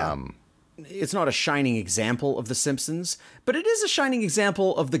 Yeah. It's not a shining example of The Simpsons, but it is a shining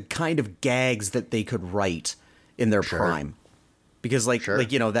example of the kind of gags that they could write in their prime. Because, like,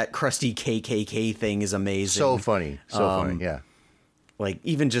 you know, that crusty KKK thing is amazing. So funny. Funny, yeah. Like,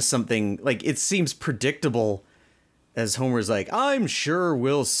 even just something, like, it seems predictable as Homer's like, I'm sure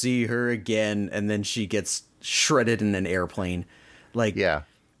we'll see her again, and then she gets shredded in an airplane. Like, yeah.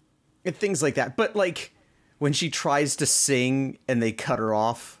 Things like that. But, like, when she tries to sing and they cut her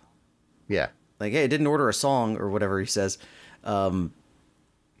off. Yeah. Like, hey, I didn't order a song, or whatever he says.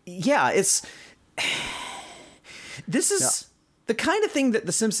 It's... This is the kind of thing that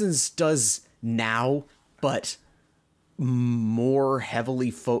The Simpsons does now, but more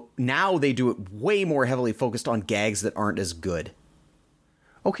heavily... now they do it way more heavily focused on gags that aren't as good.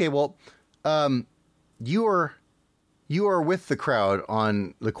 Okay, well, you are with the crowd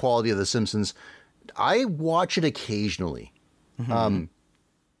on the quality of The Simpsons. I watch it occasionally.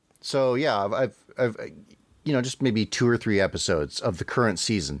 So yeah, I've just maybe 2 or 3 episodes of the current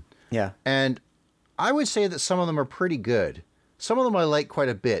season. Yeah. And I would say that some of them are pretty good. Some of them I like quite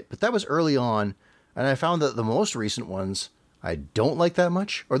a bit, but that was early on, and I found that the most recent ones I don't like that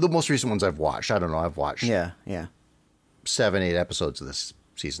much, or the most recent ones I've watched. I don't know. I've watched 7, 8 episodes of this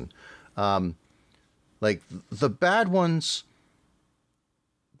season. Like the bad ones,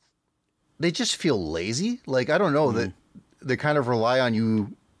 they just feel lazy. Like, I don't know, that they kind of rely on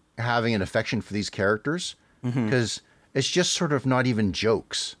you having an affection for these characters because it's just sort of not even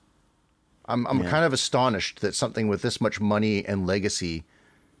jokes. I'm kind of astonished that something with this much money and legacy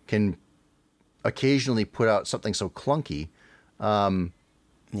can occasionally put out something so clunky. And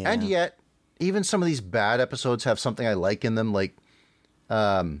yet, even some of these bad episodes have something I like in them. Like,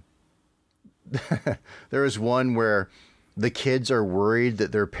 there is one where the kids are worried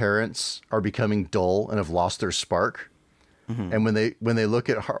that their parents are becoming dull and have lost their spark. And when they look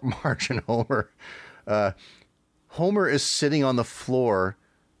at Marge and Homer, Homer is sitting on the floor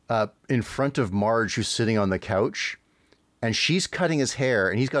in front of Marge, who's sitting on the couch, and she's cutting his hair,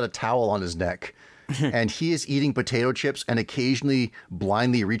 and he's got a towel on his neck. And he is eating potato chips and occasionally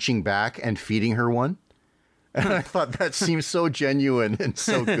blindly reaching back and feeding her one. And I thought that seems so genuine and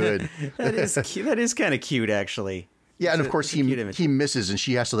so good. That is cute. That is kind of cute, actually. Yeah, and of course he misses, and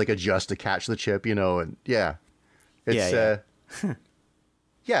she has to like adjust to catch the chip, and yeah, it's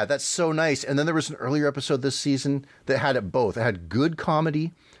yeah, that's so nice. And then there was an earlier episode this season that had it both. It had good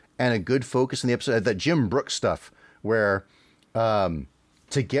comedy and a good focus in the episode. That Jim Brooks stuff where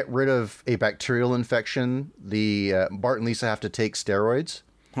to get rid of a bacterial infection, the Bart and Lisa have to take steroids.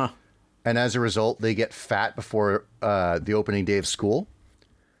 Huh. And as a result, they get fat before the opening day of school.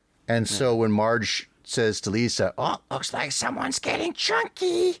 And so when Marge says to Lisa, "Oh, looks like someone's getting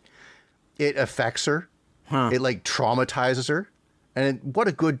chunky," it affects her. Huh. It like traumatizes her. And what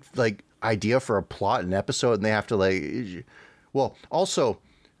a good like idea for a plot and episode. And they have to like, well, also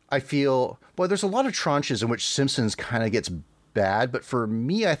I feel, boy, there's a lot of tranches in which Simpsons kind of gets bad. But for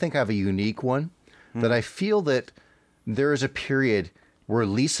me, I think I have a unique one that I feel that there is a period where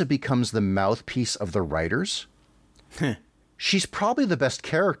Lisa becomes the mouthpiece of the writers. She's probably the best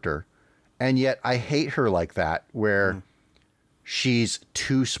character, and yet I hate her like that, where she's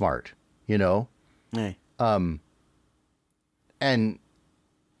too smart, Hey. and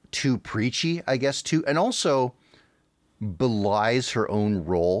too preachy, I guess, too, and also belies her own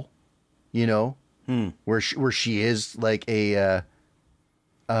role, where she is like a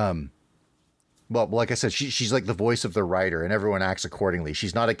well, like I said, she's like the voice of the writer, and everyone acts accordingly.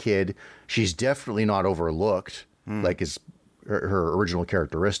 She's not a kid. She's definitely not overlooked, like is her original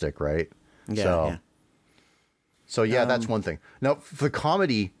characteristic, right? Yeah. So that's one thing. Now, for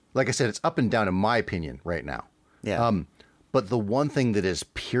comedy, like I said, it's up and down in my opinion right now. Yeah. But the one thing that is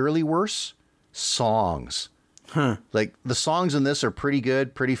purely worse, songs. Like the songs in this are pretty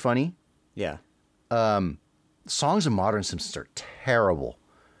good, pretty funny. Yeah. Songs in modern Simpsons are terrible.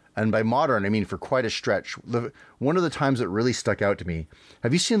 And by modern, I mean for quite a stretch. One of the times that really stuck out to me,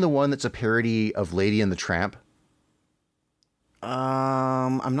 have you seen the one that's a parody of Lady and the Tramp?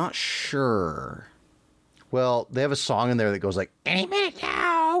 I'm not sure. Well, they have a song in there that goes like, "Any minute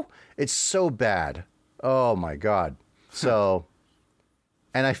now." It's so bad. Oh my God. So,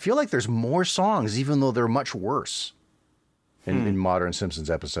 and I feel like there's more songs, even though they're much worse in modern Simpsons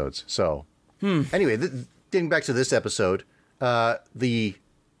episodes. So anyway, getting back to this episode,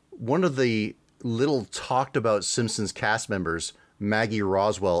 one of the little talked about Simpsons cast members, Maggie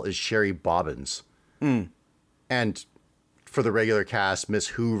Roswell, is Sherry Bobbins. And for the regular cast, Miss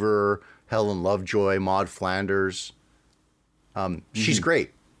Hoover, Helen Lovejoy, Maude Flanders. She's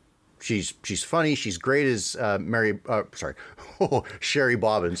great. She's funny. She's great as Sherry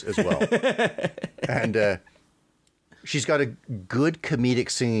Bobbins as well. And she's got a good comedic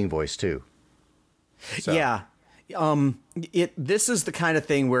singing voice too. So. Yeah. This is the kind of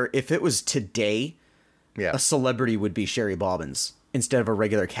thing where if it was today, a celebrity would be Sherry Bobbins instead of a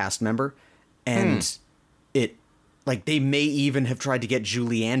regular cast member. And they may even have tried to get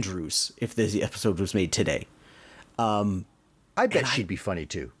Julie Andrews if the episode was made today. I bet she'd be funny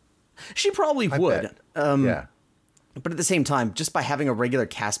too. She probably would. Yeah. But at the same time, just by having a regular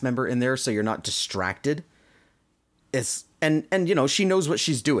cast member in there so you're not distracted, and she knows what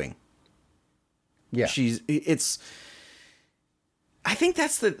she's doing. Yeah. I think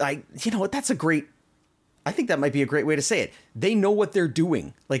that's I think that might be a great way to say it. They know what they're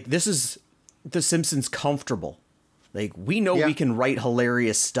doing. Like, this is The Simpsons comfortable. Like, we know we can write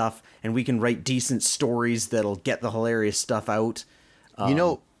hilarious stuff and we can write decent stories that'll get the hilarious stuff out.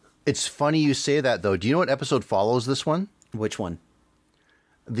 It's funny you say that, though. Do you know what episode follows this one? Which one?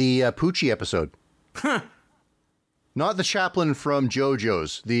 The Poochie episode. Not the chaplain from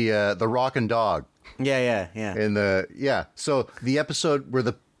JoJo's, the Rockin' Dog. Yeah. So the episode where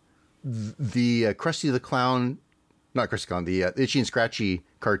the Krusty the Clown, not Krusty the Clown, the Itchy and Scratchy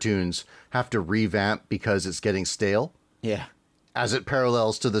cartoons have to revamp because it's getting stale. Yeah. As it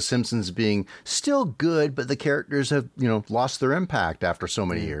parallels to The Simpsons being still good, but the characters have, lost their impact after so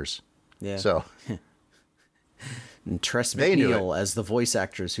many years. Yeah. So. And Tress MacNeille as the voice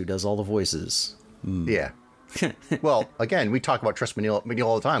actress who does all the voices. Yeah. Well, again, we talk about Tress MacNeille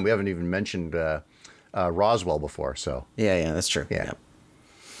all the time. We haven't even mentioned Roswell before, so. Yeah, that's true. Yeah.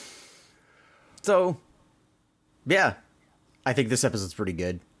 So, yeah, I think this episode's pretty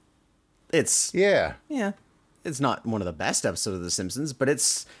good. It's not one of the best episodes of The Simpsons, but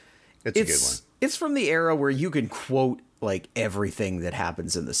it's a good one. It's from the era where you can quote like everything that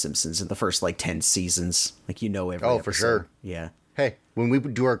happens in The Simpsons in the first like 10 seasons. Like, you know, every episode. For sure. Yeah. Hey, when we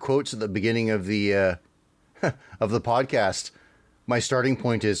do our quotes at the beginning of the of the podcast, my starting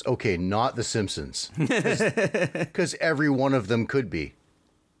point is, okay, not The Simpsons. Because every one of them could be.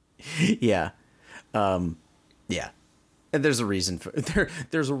 Yeah. Yeah. And there's a reason for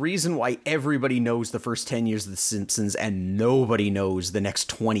there's a reason why everybody knows the first 10 years of The Simpsons and nobody knows the next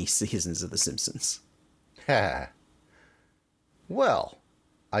 20 seasons of The Simpsons. Well,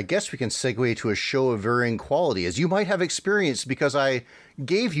 I guess we can segue to a show of varying quality, as you might have experienced because I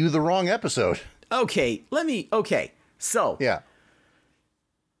gave you the wrong episode. Okay, so Yeah.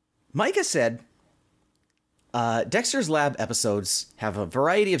 Micah said Dexter's Lab episodes have a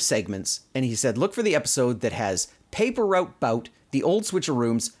variety of segments, and he said look for the episode that has Paper Route Bout, The Old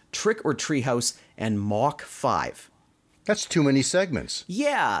Switcherooms, Trick or Treehouse, and Mach 5. That's too many segments.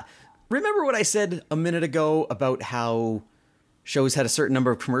 Yeah. Remember what I said a minute ago about how shows had a certain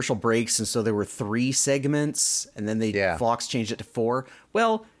number of commercial breaks, and so there were 3 segments, and then Fox changed it to 4?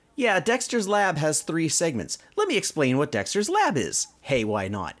 Well, yeah, Dexter's Lab has 3 segments. Let me explain what Dexter's Lab is. Hey, why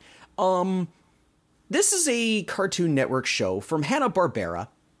not? This is a Cartoon Network show from Hanna-Barbera,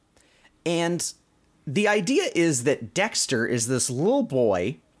 and the idea is that Dexter is this little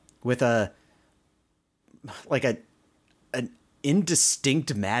boy with an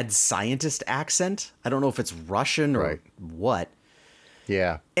indistinct mad scientist accent. I don't know if it's Russian or what.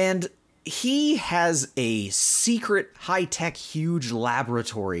 Yeah. And he has a secret, high-tech, huge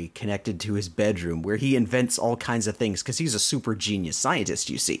laboratory connected to his bedroom where he invents all kinds of things because he's a super genius scientist,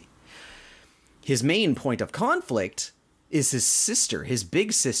 you see. His main point of conflict is his sister, his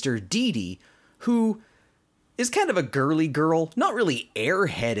big sister, Dee Dee, who is kind of a girly girl, not really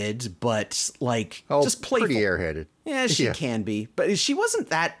airheaded, but like just playful. Pretty airheaded. Yeah, she can be, but she wasn't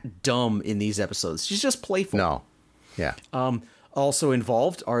that dumb in these episodes. She's just playful. No. Yeah. Also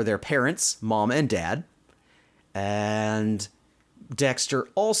involved are their parents, Mom and Dad. And Dexter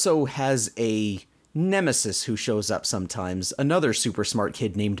also has a nemesis who shows up sometimes, another super smart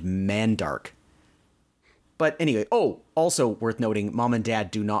kid named Mandark. But anyway, also worth noting, Mom and Dad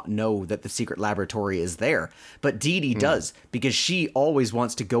do not know that the secret laboratory is there. But Dee Dee does, because she always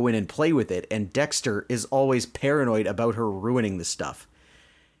wants to go in and play with it, and Dexter is always paranoid about her ruining the stuff.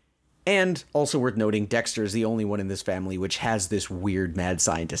 And also worth noting, Dexter is the only one in this family which has this weird mad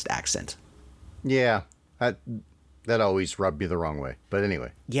scientist accent. Yeah, that always rubbed me the wrong way. But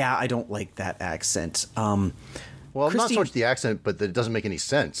anyway. Yeah, I don't like that accent. Well, not so much the accent, but that it doesn't make any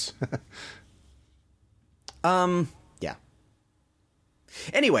sense. Yeah.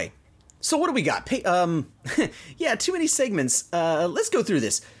 Anyway, so what do we got? Yeah, too many segments. Let's go through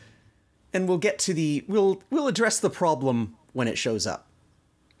this. And we'll get to we'll address the problem when it shows up.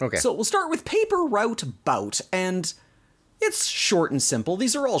 Okay. So we'll start with Paper Route Bout, and it's short and simple.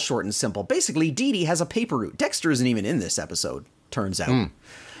 These are all short and simple. Basically, Dee Dee has a paper route. Dexter isn't even in this episode, turns out.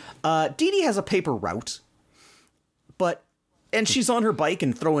 Dee Dee has a paper route, and she's on her bike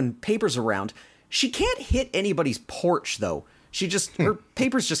and throwing papers around. She can't hit anybody's porch, though. Her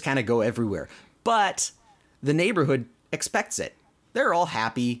papers just kind of go everywhere. But the neighborhood expects it. They're all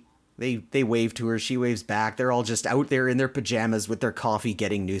happy. They wave to her. She waves back. They're all just out there in their pajamas with their coffee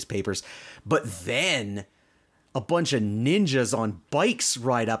getting newspapers. But then a bunch of ninjas on bikes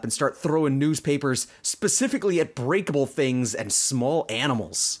ride up and start throwing newspapers specifically at breakable things and small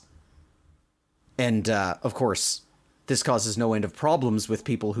animals. And, of course, this causes no end of problems with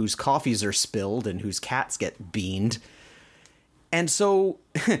people whose coffees are spilled and whose cats get beaned. And so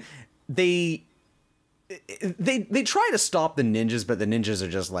they try to stop the ninjas, but the ninjas are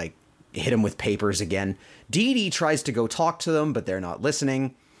just like, hit them with papers again. Dee Dee tries to go talk to them, but they're not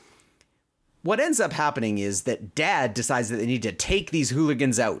listening. What ends up happening is that Dad decides that they need to take these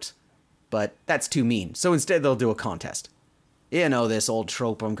hooligans out. But that's too mean, so instead they'll do a contest. You know this old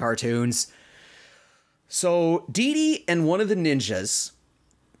trope from cartoons. So Dee Dee and one of the ninjas,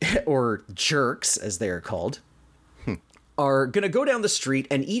 or jerks as they are called, are going to go down the street,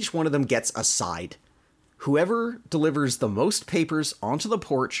 and each one of them gets a side. Whoever delivers the most papers onto the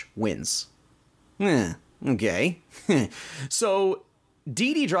porch wins. Okay. So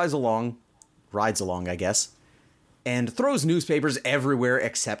Dee Dee rides along, I guess, and throws newspapers everywhere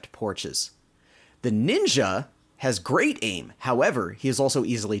except porches. The ninja has great aim. However, he is also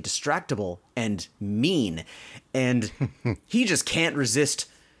easily distractible and mean. And he just can't resist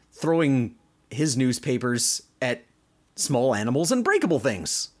throwing his newspapers at small animals and breakable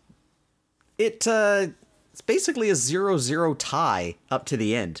things. It's basically a 0-0 tie up to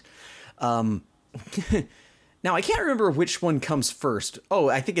the end. Now, I can't remember which one comes first. Oh,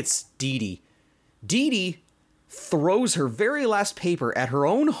 I think it's Dee Dee. Dee Dee throws her very last paper at her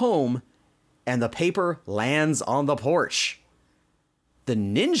own home, and the paper lands on the porch. The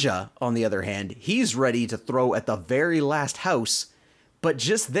ninja, on the other hand, he's ready to throw at the very last house, but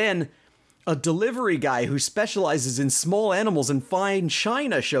just then, a delivery guy who specializes in small animals and fine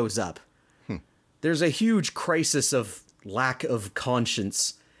china shows up. There's a huge crisis of lack of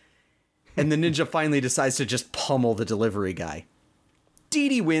conscience, and the ninja finally decides to just pummel the delivery guy. Dee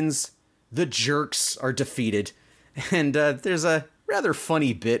Dee wins, the jerks are defeated, and there's a rather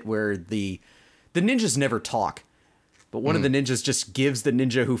funny bit where the ninjas never talk, but one of the ninjas just gives the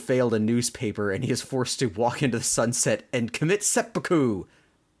ninja who failed a newspaper, and he is forced to walk into the sunset and commit seppuku,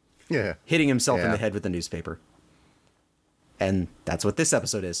 hitting himself in the head with the newspaper. And that's what this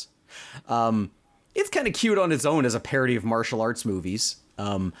episode is. It's kind of cute on its own as a parody of martial arts movies.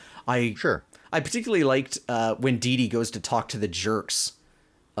 I particularly liked when Dee Dee goes to talk to the jerks.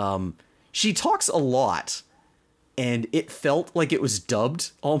 She talks a lot, and it felt like it was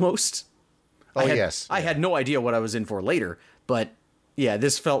dubbed almost. I had no idea what I was in for later, but yeah,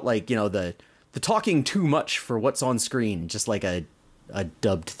 this felt like, the talking too much for what's on screen, just like a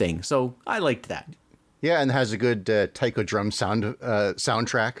dubbed thing. So I liked that. Yeah, and it has a good taiko drum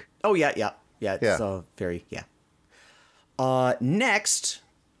soundtrack. Oh, yeah. It's very. Next,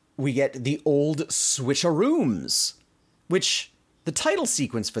 we get the old switcherooms, which the title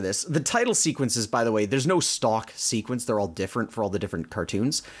sequence for this, the title sequences, by the way, there's no stock sequence. They're all different for all the different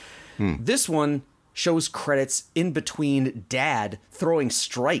cartoons. This one shows credits in between Dad throwing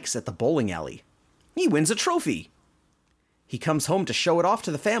strikes at the bowling alley. He wins a trophy. He comes home to show it off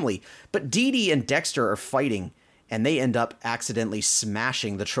to the family, but Dee Dee and Dexter are fighting, and they end up accidentally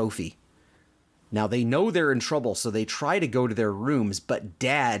smashing the trophy. Now, they know they're in trouble, so they try to go to their rooms, but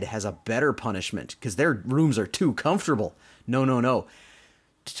Dad has a better punishment, because their rooms are too comfortable. No.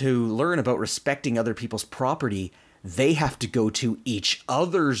 To learn about respecting other people's property, they have to go to each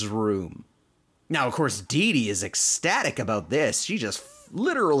other's room. Now, of course, Dee Dee is ecstatic about this. She just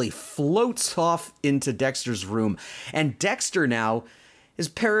literally floats off into Dexter's room, and Dexter now is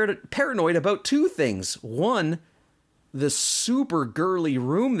paranoid about two things. One, the super girly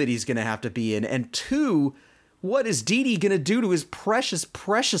room that he's going to have to be in, and two, what is Dee Dee going to do to his precious,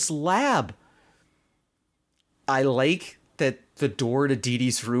 precious lab? I like that the door to Dee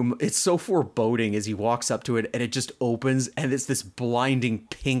Dee's room, it's so foreboding as he walks up to it, and it just opens, and it's this blinding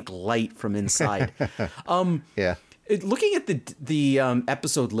pink light from inside. Looking at the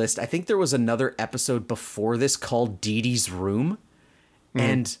episode list, I think there was another episode before this called Dee Dee's Room,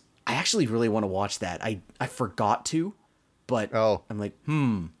 and I actually really want to watch that. I forgot to, but I'm like,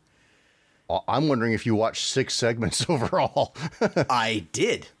 I'm wondering if you watched 6 segments overall. I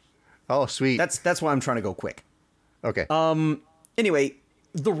did. Oh, sweet. That's why I'm trying to go quick. Okay. Anyway,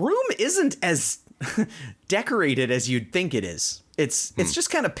 the room isn't as decorated as you'd think it is. It's just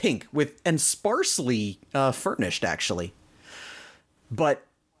kind of pink and sparsely furnished, actually. But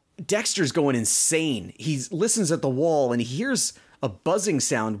Dexter's going insane. He listens at the wall and he hears a buzzing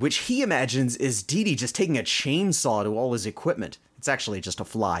sound, which he imagines is Dee Dee just taking a chainsaw to all his equipment. It's actually just a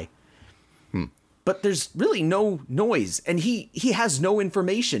fly. But there's really no noise, and he has no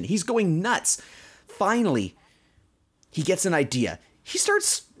information. He's going nuts. Finally, he gets an idea. He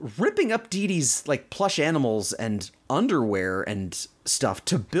starts ripping up Dee Dee's plush animals and underwear and stuff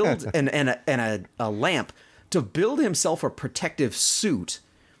to build and a lamp to build himself a protective suit,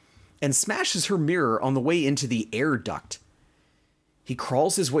 and smashes her mirror on the way into the air duct. He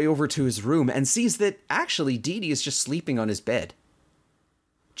crawls his way over to his room and sees that actually Dee Dee is just sleeping on his bed.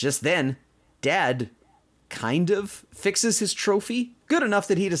 Just then, Dad kind of fixes his trophy, good enough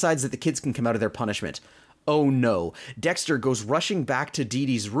that he decides that the kids can come out of their punishment. Oh no, Dexter goes rushing back to Dee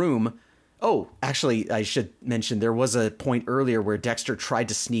Dee's room. Oh, actually, I should mention there was a point earlier where Dexter tried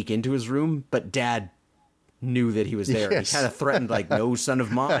to sneak into his room, but Dad knew that he was there. Yes. He kind of threatened, no son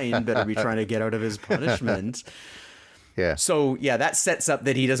of mine better be trying to get out of his punishment. Yeah. So, yeah, that sets up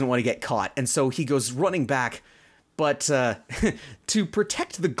that he doesn't want to get caught. And so he goes running back. But to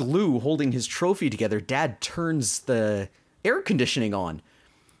protect the glue holding his trophy together, Dad turns the air conditioning on,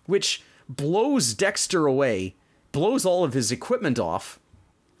 which blows Dexter away, blows all of his equipment off.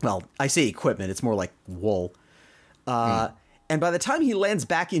 Well, I say equipment, it's more like wool. And by the time he lands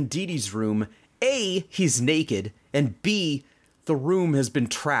back in Dee Dee's room, A, he's naked, and B, the room has been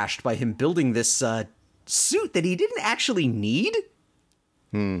trashed by him building this suit that he didn't actually need.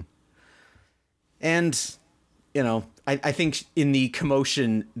 And, I think in the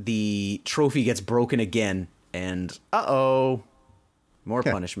commotion, the trophy gets broken again, and more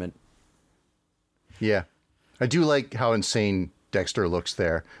punishment. Yeah. I do like how insane Dexter looks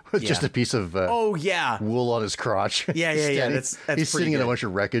there with just a piece of wool on his crotch. Yeah. That's he's sitting in a bunch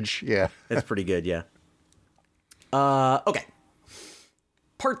of wreckage. Yeah. That's pretty good, yeah. Okay.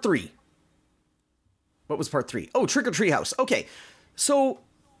 Part 3. What was part 3? Oh, Trick or Treat House. Okay. So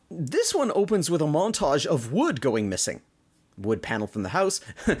this one opens with a montage of wood going missing. Wood panel from the house.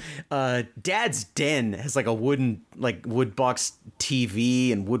 Dad's den has like a wood box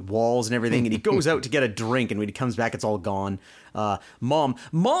TV and wood walls and everything, and he goes out to get a drink, and when he comes back, it's all gone.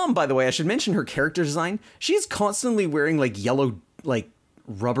 Mom, by the way, I should mention her character design. She's constantly wearing like yellow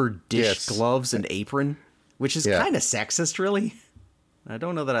rubber dish gloves and apron, which is kind of sexist, really. I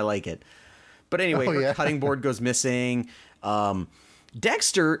don't know that I like it. But anyway, her cutting board goes missing.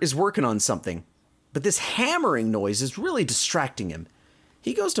 Dexter is working on something, but this hammering noise is really distracting him.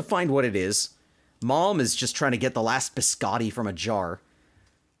 He goes to find what it is. Mom is just trying to get the last biscotti from a jar.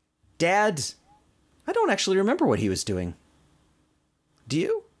 Dad, I don't actually remember what he was doing. Do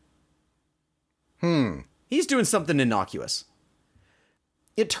you? He's doing something innocuous.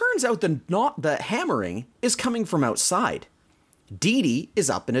 It turns out the hammering is coming from outside. Dee Dee is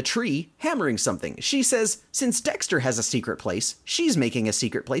up in a tree hammering something. She says since Dexter has a secret place, she's making a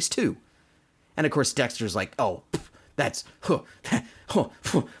secret place too. And of course Dexter's like, oh, that's, I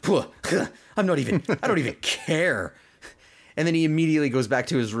don't even care. And then he immediately goes back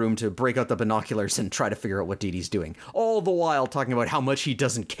to his room to break out the binoculars and try to figure out what Dee Dee's doing. All the while talking about how much he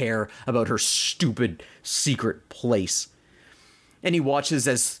doesn't care about her stupid secret place. And he watches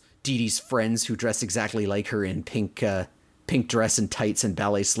as Dee Dee's friends, who dress exactly like her in pink dress and tights and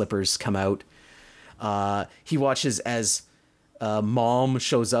ballet slippers, come out. He watches as Mom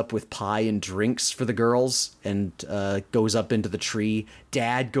shows up with pie and drinks for the girls and goes up into the tree.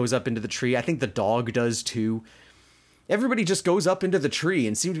 Dad goes up into the tree. I think the dog does too. Everybody just goes up into the tree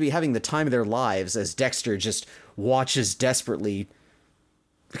and seem to be having the time of their lives as Dexter just watches desperately,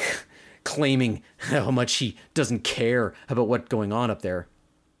 claiming how much he doesn't care about what's going on up there.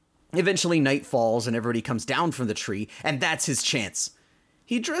 Eventually night falls and everybody comes down from the tree, and that's his chance.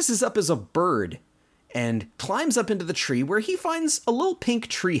 He dresses up as a bird and climbs up into the tree where he finds a little pink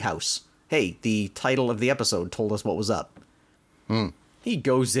tree house. Hey, the title of the episode told us what was up. He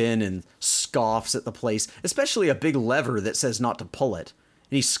goes in and scoffs at the place, especially a big lever that says not to pull it.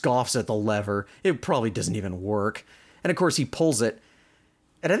 And he scoffs at the lever. It probably doesn't even work. And of course he pulls it,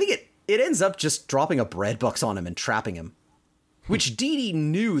 and I think it ends up just dropping a bread box on him and trapping him. Which Dee Dee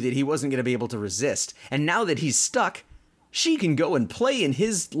knew that he wasn't going to be able to resist, and now that he's stuck, she can go and play in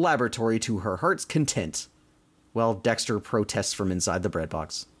his laboratory to her heart's content. Well, Dexter protests from inside the bread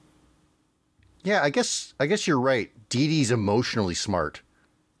box. Yeah, I guess you're right. Dee Dee's emotionally smart.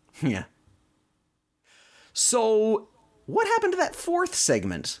 Yeah. So, what happened to that fourth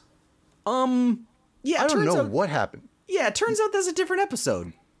segment? I don't know what happened. Yeah, it turns out there's a different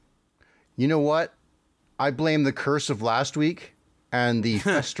episode. You know what? I blame the curse of last week and the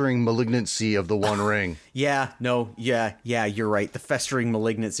festering malignancy of the One Ring. Yeah, you're right. The festering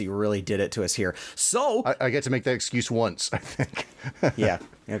malignancy really did it to us here. So I get to make that excuse once, I think. Yeah,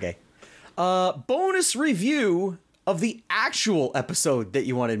 okay. Bonus review of the actual episode that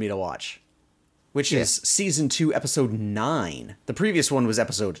you wanted me to watch, which is season 2, episode 9. The previous one was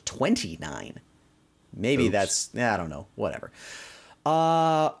episode 29. Maybe that's, I don't know, whatever.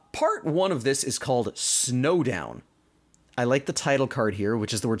 Part 1 of this is called Snowdown. I like the title card here,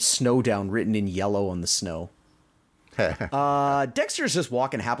 which is the word Snowdown written in yellow on the snow. Dexter's just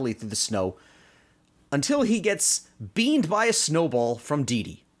walking happily through the snow until he gets beamed by a snowball from Dee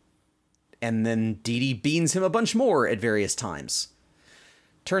Dee. And then Dee Dee beans him a bunch more at various times.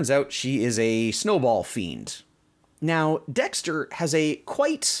 Turns out she is a snowball fiend. Now, Dexter has a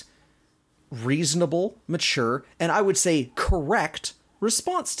quite reasonable, mature, and I would say correct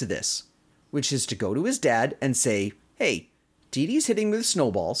response to this, which is to go to his dad and say, hey, Dee Dee's hitting me with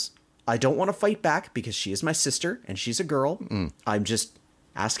snowballs. I don't want to fight back because she is my sister and she's a girl. I'm just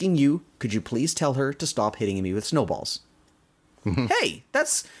asking you, could you please tell her to stop hitting me with snowballs? Hey,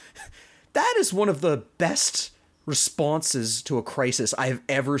 that is one of the best responses to a crisis I've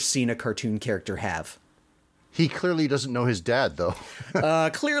ever seen a cartoon character have. He clearly doesn't know his dad, though.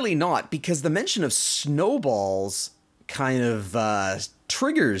 Clearly not, because the mention of snowballs kind of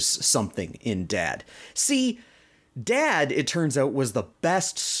triggers something in Dad. See, Dad, it turns out, was the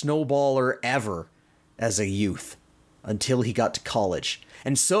best snowballer ever as a youth until he got to college.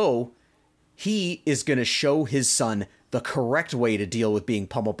 And so he is going to show his son the correct way to deal with being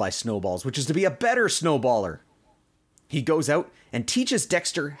pummeled by snowballs, which is to be a better snowballer. He goes out and teaches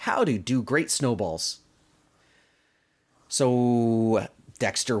Dexter how to do great snowballs. So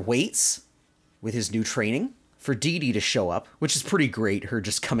Dexter waits with his new training for Dee Dee to show up, which is pretty great, her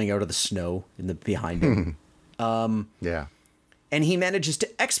just coming out of the snow behind him. Yeah. And he manages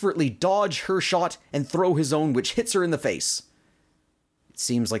to expertly dodge her shot and throw his own, which hits her in the face. It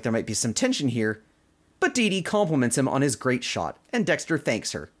seems like there might be some tension here, but Dee Dee compliments him on his great shot, and Dexter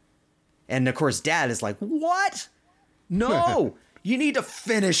thanks her. And of course, Dad is like, "What? No, you need to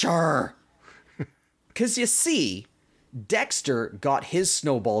finish her." Because you see, Dexter got his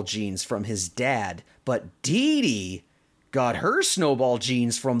snowball genes from his dad, but Dee Dee got her snowball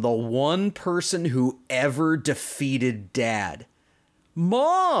genes from the one person who ever defeated Dad.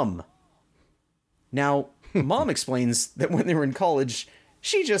 Mom! Now, Mom explains that when they were in college,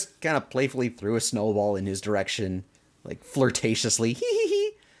 she just kind of playfully threw a snowball in his direction, like flirtatiously, hee hee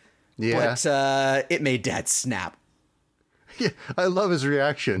hee. Yeah. But it made Dad snap. Yeah, I love his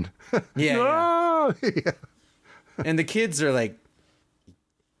reaction. Yeah. No! Yeah. And the kids are like,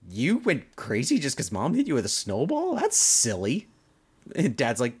 "You went crazy just because Mom hit you with a snowball? That's silly." And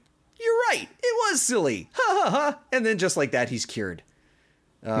Dad's like, "You're right. It was silly. Ha ha ha." And then just like that, he's cured.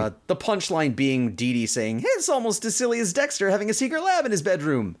 The punchline being Dee Dee saying, "It's almost as silly as Dexter having a secret lab in his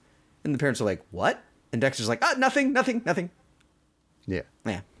bedroom." And the parents are like, "What?" And Dexter's like, nothing. Yeah.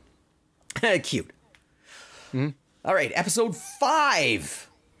 Yeah. Cute. All right, episode 5.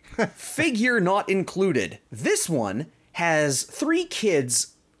 Figure not included. This one has 3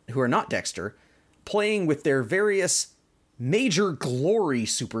 kids who are not Dexter playing with their various Major Glory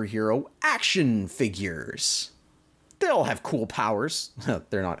superhero action figures. They all have cool powers.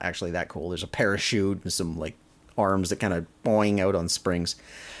 They're not actually that cool. There's a parachute and some like arms that kind of boing out on springs.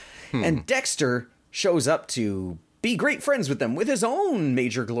 And Dexter shows up to be great friends with them with his own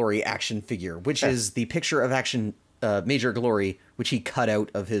Major Glory action figure, which is the picture of action Major Glory, which he cut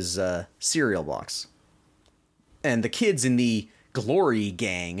out of his cereal box. And the kids in the Glory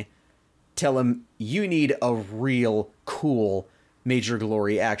gang tell him, "You need a real cool Major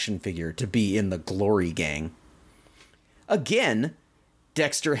Glory action figure to be in the Glory gang." Again,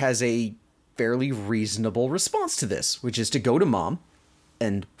 Dexter has a fairly reasonable response to this, which is to go to Mom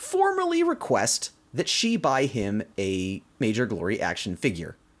and formally request that she buy him a Major Glory action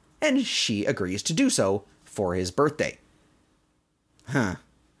figure. And she agrees to do so for his birthday.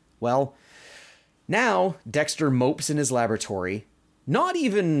 Well, now Dexter mopes in his laboratory, not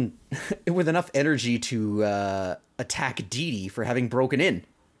even with enough energy to attack Dee Dee for having broken in.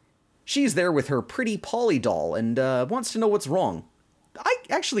 She's there with her pretty Polly doll and wants to know what's wrong. I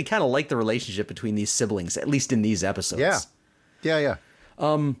actually kind of like the relationship between these siblings, at least in these episodes. Yeah.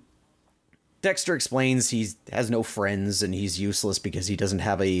 Dexter explains he has no friends and he's useless because he doesn't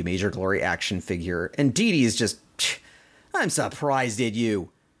have a Major Glory action figure. And Dee Dee is just, "I'm surprised at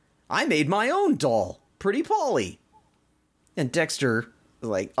you. I made my own doll, Pretty Polly." And Dexter is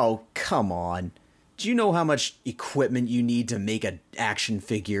like, "Oh, come on. Do you know how much equipment you need to make an action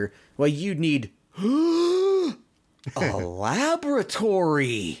figure? Well, you'd need a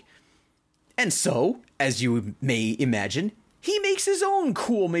laboratory." And so, as you may imagine, he makes his own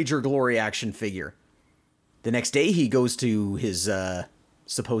cool Major Glory action figure. The next day, he goes to his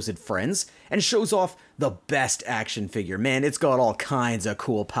supposed friends and shows off the best action figure. Man, it's got all kinds of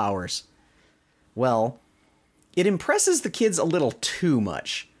cool powers. Well, it impresses the kids a little too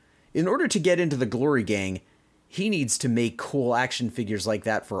much. In order to get into the Glory gang, he needs to make cool action figures like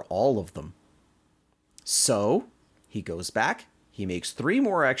that for all of them. So, he goes back, he makes 3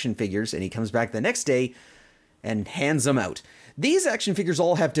 more action figures, and he comes back the next day and hands them out. These action figures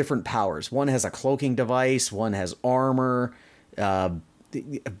all have different powers. One has a cloaking device, one has armor. What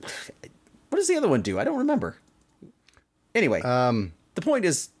does the other one do? I don't remember. Anyway, the point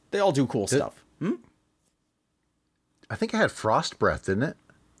is, they all do cool stuff. I think it had frost breath, didn't it?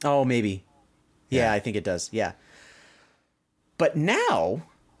 Oh, maybe. Yeah, I think it does. Yeah. But now,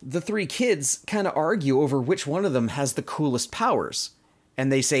 the 3 kids kind of argue over which one of them has the coolest powers.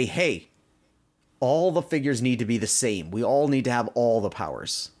 And they say, "Hey, all the figures need to be the same. We all need to have all the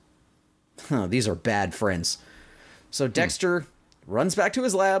powers." These are bad friends. So Dexter runs back to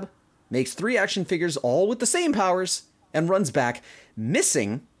his lab, makes 3 action figures all with the same powers, and runs back,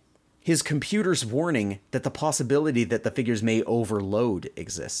 missing his computer's warning that the possibility that the figures may overload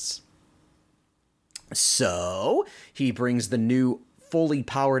exists. So he brings the new fully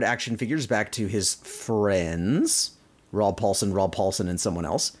powered action figures back to his friends, Rob Paulson, and someone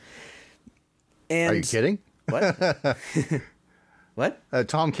else. And are you kidding? What? What?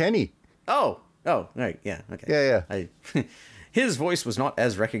 Tom Kenny. Oh, right, yeah, okay. Yeah. His voice was not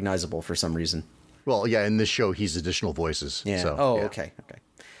as recognizable for some reason. Well, yeah, in this show, he's additional voices. Yeah. So, Okay.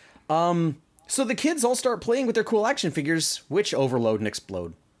 So the kids all start playing with their cool action figures, which overload and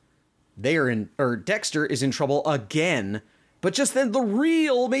explode. Dexter is in trouble again, but just then the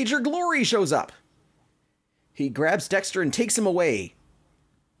real Major Glory shows up. He grabs Dexter and takes him away.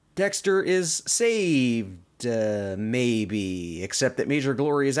 Dexter is saved, maybe, except that Major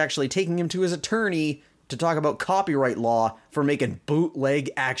Glory is actually taking him to his attorney to talk about copyright law for making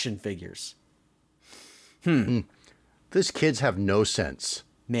bootleg action figures. These kids have no sense.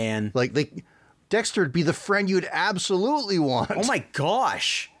 Man. Like, Dexter'd be the friend you'd absolutely want. Oh my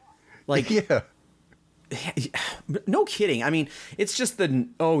gosh. Like, yeah. No kidding. I mean, it's just he's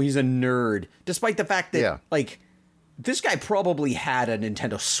a nerd. Despite the fact that, like, this guy probably had a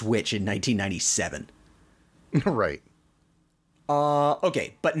Nintendo Switch in 1997. Right.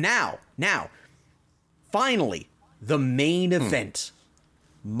 Okay, but now, finally, the main event.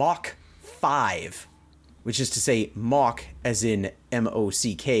 Mock 5. Which is to say, mock as in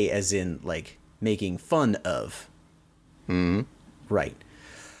M-O-C-K, as in, like, making fun of. Right.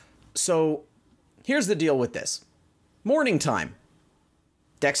 So, here's the deal with this. Morning time.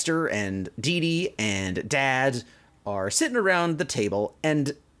 Dexter and Dee Dee and Dad are sitting around the table,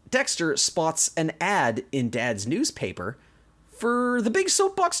 and Dexter spots an ad in Dad's newspaper for the big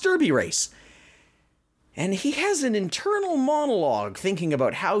soapbox derby race. And he has an internal monologue thinking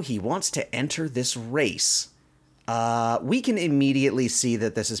about how he wants to enter this race. We can immediately see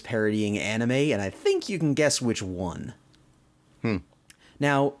that this is parodying anime, and I think you can guess which one.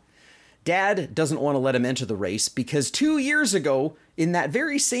 Now, Dad doesn't want to let him enter the race because 2 years ago, in that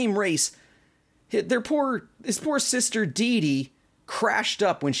very same race, his poor sister Dee Dee crashed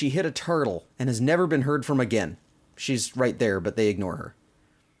up when she hit a turtle and has never been heard from again. She's right there, but they ignore her.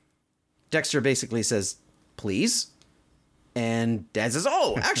 Dexter basically says, please? And Dad says,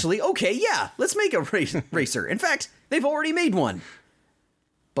 oh, actually, okay, yeah, let's make a racer. In fact, they've already made one.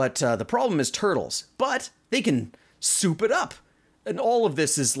 But the problem is turtles. But they can soup it up. And all of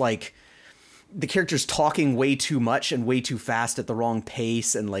this is like the characters talking way too much and way too fast at the wrong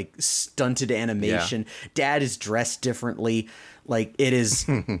pace and like stunted animation. Yeah. Dad is dressed differently. Like it is.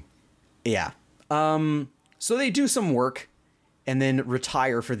 Yeah. So they do some work and then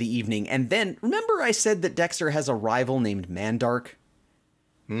retire for the evening. And then remember I said that Dexter has a rival named Mandark?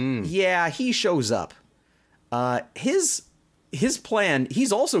 Yeah, he shows up. His plan,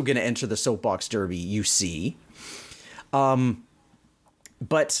 he's also going to enter the soapbox derby, you see.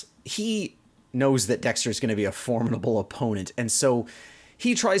 But he knows that Dexter is going to be a formidable opponent, and so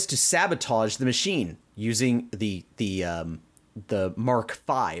he tries to sabotage the machine using the Mark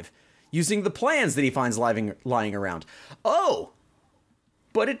V, using the plans that he finds lying around. Oh,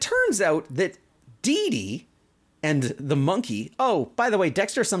 but it turns out that Dee Dee and the monkey. Oh, by the way,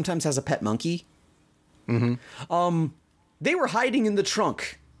 Dexter sometimes has a pet monkey. They were hiding in the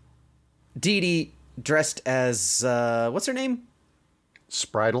trunk. Dee Dee dressed as what's her name?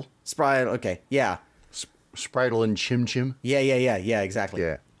 Spritle. Okay, yeah. Spritle and Chim Chim. Yeah, exactly.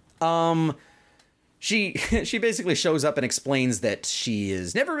 Yeah. She basically shows up and explains that she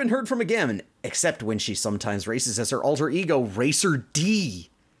has never been heard from again, except when she sometimes races as her alter ego, Racer D.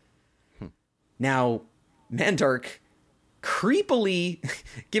 Now, Mandark, creepily,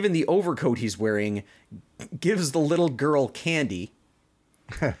 given the overcoat he's wearing, gives the little girl candy,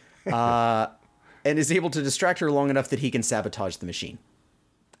 and is able to distract her long enough that he can sabotage the machine.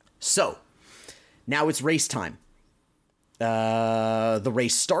 So, now it's race time. The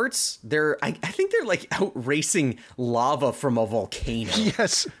race starts. I think they're like out racing lava from a volcano.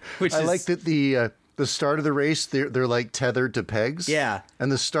 Yes, I like that the start of the race they're like tethered to pegs. Yeah,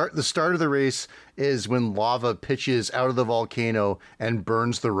 and the start of the race is when lava pitches out of the volcano and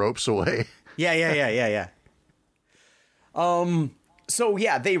burns the ropes away. Yeah. So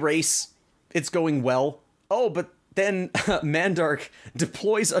yeah, they race. It's going well. Oh, but then Mandark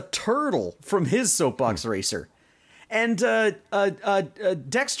deploys a turtle from his soapbox racer. And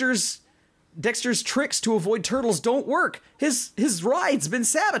Dexter's tricks to avoid turtles don't work. His ride's been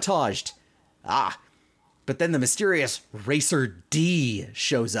sabotaged. But then the mysterious Racer D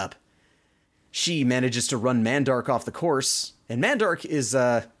shows up. She manages to run Mandark off the course, and Mandark is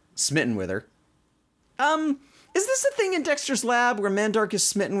smitten with her. Is this a thing in Dexter's lab where Mandark is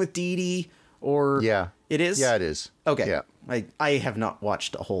smitten with Dee Dee? Or yeah, it is? Yeah, it is. Okay. Yeah. I have not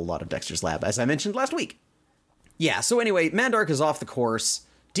watched a whole lot of Dexter's Lab, as I mentioned last week. Yeah, so anyway, Mandark is off the course.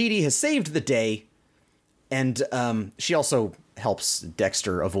 Dee Dee has saved the day, and she also helps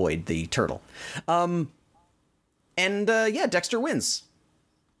Dexter avoid the turtle. Dexter wins.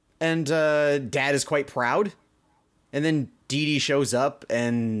 And Dad is quite proud. And then Dee Dee shows up,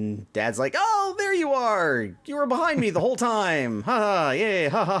 and Dad's like, oh, there you are! You were behind me the whole time! Ha ha, yay,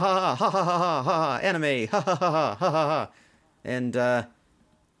 ha ha ha, ha ha ha ha ha, anime, ha ha ha ha ha ha. And,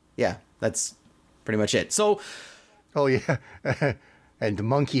 Yeah, that's pretty much it. So, Oh yeah, and the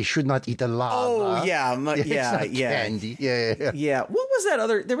monkey should not eat the lava. oh yeah, It's yeah, not yeah. candy. Yeah. Yeah, what was that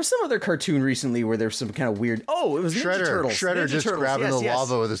other? There was some other cartoon recently where there's some kind of weird. Oh, it was Ninja Turtles. Shredder Ninja just Turtles. grabbing Yes, the yes.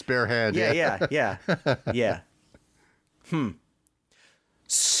 lava with his bare hand. Yeah.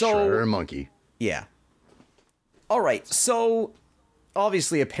 So Shredder and monkey. yeah. All right. So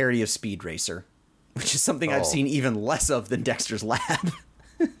obviously a parody of Speed Racer, which is something I've Oh. seen even less of than Dexter's Lab.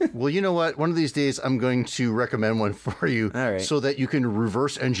 Well, you know what? One of these days, I'm going to recommend one for you, All right. so that you can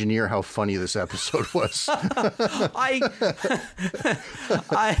reverse engineer how funny this episode was. I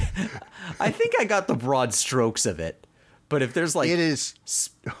I think I got the broad strokes of it. But if there's like It is. is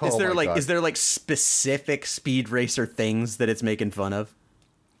there my God. is there like specific Speed Racer things that it's making fun of?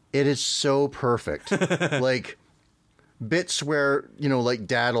 It is so perfect. Like bits where, like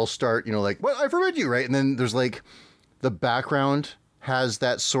dad will start, like, well, I forbid you, right? And then there's like the background has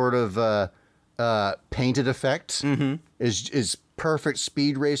that sort of painted effect. Is perfect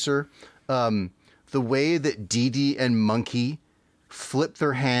Speed Racer. The way that Dee Dee and Monkey flip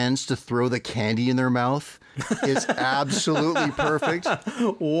their hands to throw the candy in their mouth is absolutely perfect.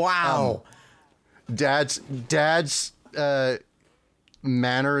 Wow. Dad's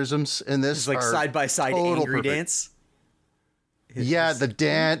mannerisms in this It's like are side by side total angry perfect. dance. Yeah, the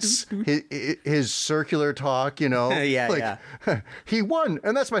dance, his circular talk, Yeah, like, he won,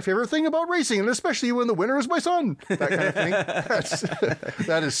 and that's my favorite thing about racing, and especially when the winner is my son. That kind of thing.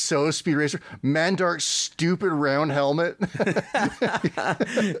 That is so Speed Racer. Mandark's stupid round helmet.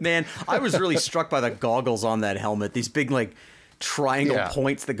 Man, I was really struck by the goggles on that helmet. These big like triangle Yeah.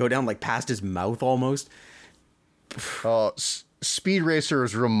 points that go down like past his mouth almost. Speed Racer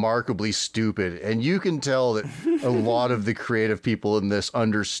is remarkably stupid, and you can tell that a lot of the creative people in this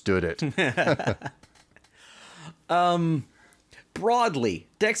understood it. Broadly,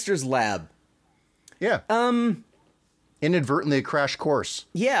 Dexter's Lab. Yeah. Inadvertently a crash course.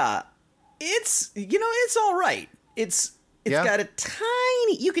 Yeah. It's it's all right. It's Yeah. got a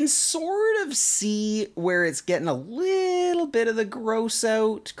tiny, you can sort of see where it's getting a little bit of the gross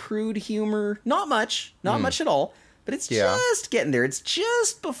out crude humor. Not much at all, but it's Yeah. just getting there. It's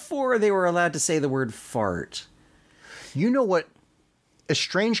just before they were allowed to say the word fart. You know what? A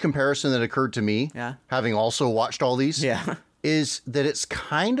strange comparison that occurred to me, Yeah. having also watched all these, Yeah. is that it's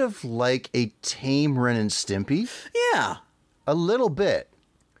kind of like a tame Ren and Stimpy. Yeah. A little bit.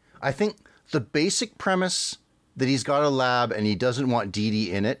 I think the basic premise that he's got a lab and he doesn't want Dee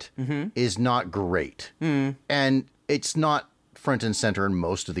Dee in it is not great. And it's not front and center in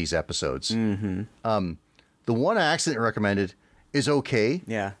most of these episodes. The one I accidentally recommended is okay.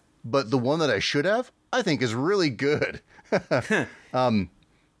 Yeah. But the one that I should have, I think, is really good.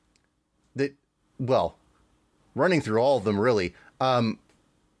 Running through all of them, really.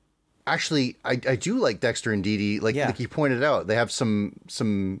 Actually, I do like Dexter and Dee Dee. Like you pointed out, they have some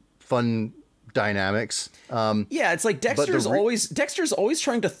fun dynamics. Yeah, it's like Dexter's always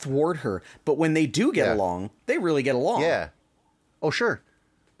trying to thwart her, but when they do get Yeah. along, they really get along. Yeah. Oh, sure.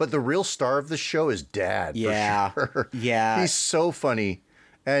 But the real star of the show is Dad. Yeah. For sure. Yeah. He's so funny.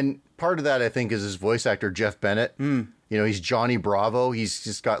 And part of that, I think, is his voice actor, Jeff Bennett. He's Johnny Bravo. He's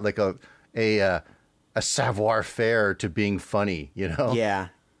just got like a savoir-faire to being funny, Yeah.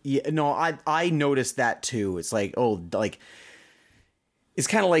 Yeah. No, I noticed that too. It's like, it's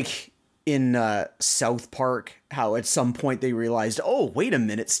kind of like in South Park, how at some point they realized, oh, wait a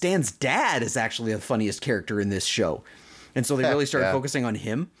minute, Stan's dad is actually the funniest character in this show. And so they really started Yeah. focusing on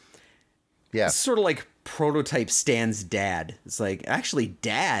him. Yeah. It's sort of like prototype Stan's dad. It's like, actually,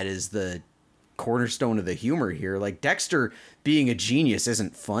 Dad is the cornerstone of the humor here. Like, Dexter being a genius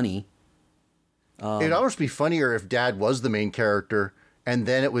isn't funny. It'd almost be funnier if Dad was the main character, and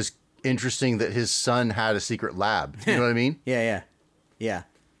then it was interesting that his son had a secret lab. You know what I mean? Yeah.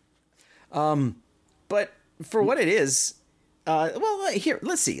 But for what it is, here,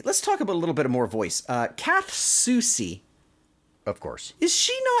 let's see. Let's talk about a little bit of more voice. Kath Soucie. Of course. Is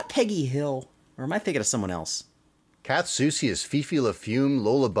she not Peggy Hill? Or am I thinking of someone else? Kath Soucie is Fifi LaFume,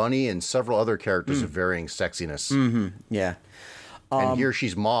 Lola Bunny, and several other characters of varying sexiness. Yeah. And here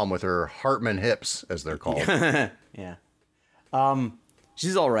she's Mom with her Hartman hips, as they're called. Yeah.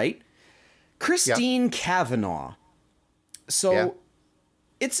 She's all right. Christine Cavanaugh. So Yeah.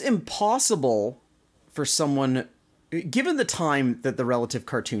 it's impossible for someone, given the time that the relative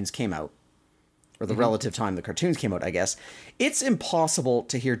cartoons came out, or the relative time the cartoons came out, I guess, it's impossible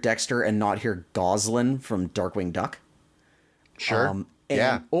to hear Dexter and not hear Goslin from Darkwing Duck. Sure.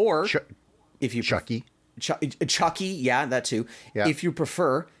 Or if you Chucky. Chucky, yeah, that too. Yeah. If you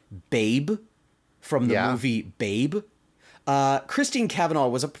prefer, Babe from the Yeah. movie Babe. Christine Cavanaugh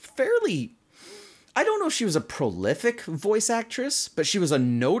was a fairly... I don't know if she was a prolific voice actress, but she was a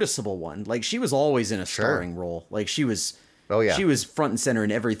noticeable one. Like, she was always in a starring role. Like, she was... Oh, yeah. She was front and center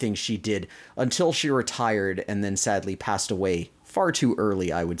in everything she did until she retired and then sadly passed away far too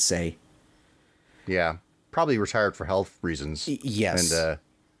early, I would say. Yeah. Probably retired for health reasons. Yes. And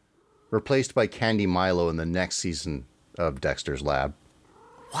replaced by Candy Milo in the next season of Dexter's Lab.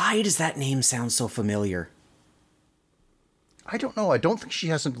 Why does that name sound so familiar? I don't know. I don't think she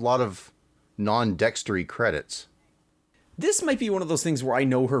has a lot of non-Dextery credits. This might be one of those things where I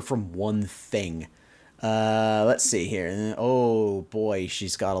know her from one thing. Let's see here. Oh boy,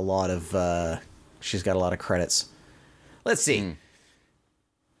 she's got a lot of credits. Let's see.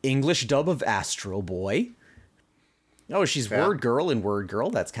 English dub of Astro Boy. Oh, she's Word Girl in Word Girl.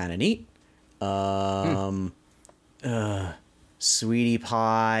 That's kind of neat. Sweetie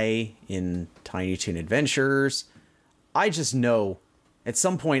Pie in Tiny Toon Adventures. I just know at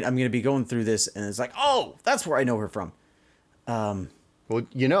some point I'm going to be going through this and it's like, oh, that's where I know her from. Well,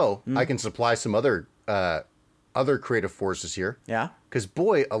 I can supply some other creative forces here. Yeah? Because,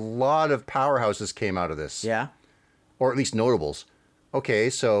 boy, a lot of powerhouses came out of this. Yeah? Or at least notables. Okay,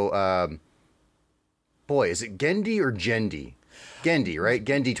 so, boy, is it Gendy or Gendy? Gendy, right?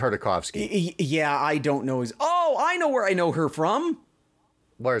 Gendy Tartakovsky. Yeah, I don't know. Oh, I know where I know her from.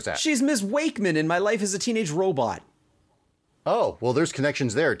 Where's that? She's Ms. Wakeman in My Life as a Teenage Robot. Oh, well, there's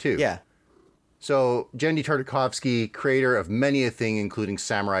connections there, too. Yeah. So, Gendy Tartakovsky, creator of many a thing, including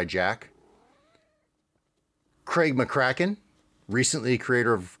Samurai Jack. Craig McCracken, recently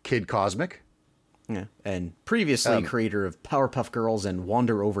creator of Kid Cosmic. Yeah. And previously creator of Powerpuff Girls and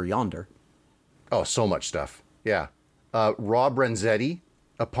Wander Over Yonder. Oh, so much stuff. Yeah. Rob Renzetti,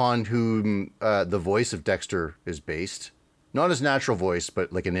 upon whom the voice of Dexter is based. Not his natural voice,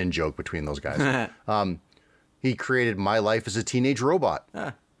 but like an in-joke between those guys. He created My Life as a Teenage Robot.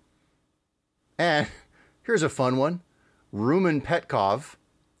 And here's a fun one. Rumen Petkov.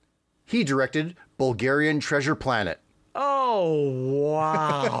 He directed Bulgarian Treasure Planet. Oh,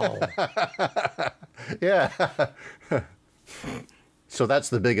 wow. Yeah. So that's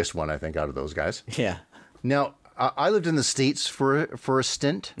the biggest one, I think, out of those guys. Yeah. Now, I lived in the States for a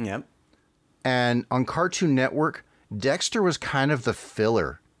stint. Yep. And on Cartoon Network, Dexter was kind of the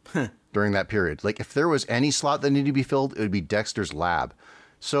filler during that period. Like, if there was any slot that needed to be filled, it would be Dexter's Lab.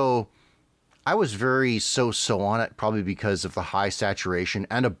 So I was very so-so on it, probably because of the high saturation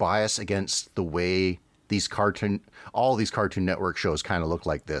and a bias against the way all these Cartoon Network shows kind of look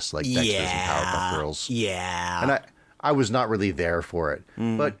like this, like Dexter's and Powerpuff Girls. Yeah. And I was not really there for it.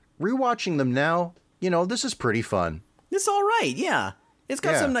 But rewatching them now, this is pretty fun. It's all right, yeah. It's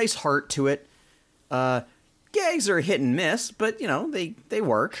got some nice heart to it. Gags are hit and miss, but, they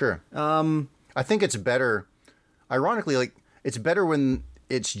work. Sure. I think it's better, ironically, like, it's better when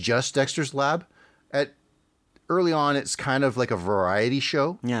it's just Dexter's Lab. Early on, it's kind of like a variety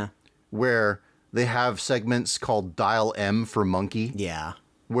show. Yeah. Where they have segments called Dial M for Monkey. Yeah.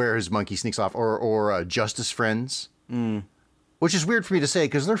 Where his monkey sneaks off. Or Justice Friends. Which is weird for me to say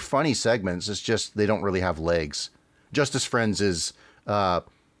because they're funny segments. It's just they don't really have legs. Justice Friends is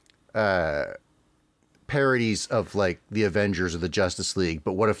parodies of like the Avengers or the Justice League,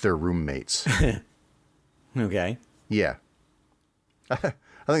 but what if they're roommates? Okay. Yeah. I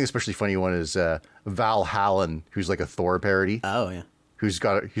think especially funny one is Val Hallen, who's like a Thor parody. Oh yeah. Who's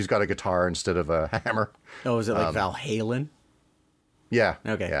got a guitar instead of a hammer. Oh, is it like Val Halen? Yeah.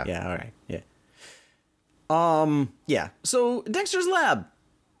 Okay. Yeah. Yeah. All right. Yeah. Yeah. So Dexter's Lab,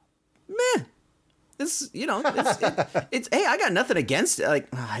 meh. It's it's hey, I got nothing against it. Like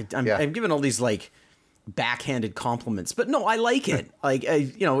I'm giving all these like backhanded compliments, but no, I like it. Like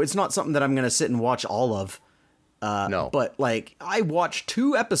it's not something that I'm gonna sit and watch all of. No. But like I watched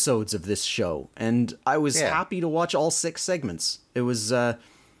 2 episodes of this show, and I was happy to watch all 6 segments. It was a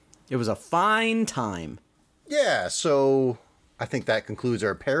fine time. Yeah. So I think that concludes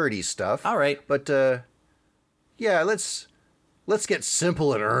our parody stuff. All right. But yeah, let's get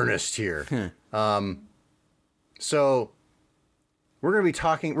simple and earnest here. So we're going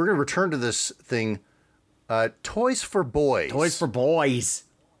to return to this thing, Toys for Boys. Toys for Boys.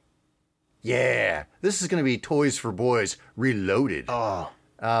 Yeah, this is going to be Toys for Boys Reloaded. Oh.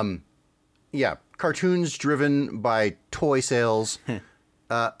 Yeah, cartoons driven by toy sales.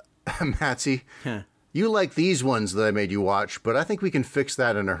 Matsy, you like these ones that I made you watch, but I think we can fix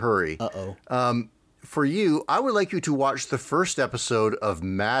that in a hurry. Uh-oh. For you, I would like you to watch the first episode of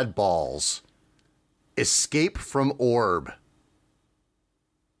Mad Balls, Escape from Orb.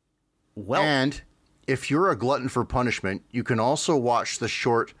 Well, and if you're a glutton for punishment, you can also watch the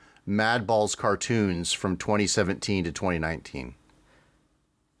short Mad Balls cartoons from 2017 to 2019.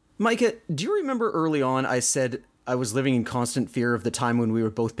 Micah, do you remember early on I said I was living in constant fear of the time when we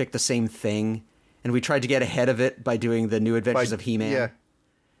would both pick the same thing, and we tried to get ahead of it by doing the New Adventures of He-Man?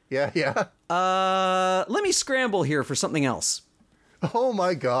 Yeah. Let me scramble here for something else. Oh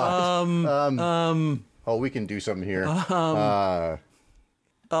my god. Oh, we can do something here.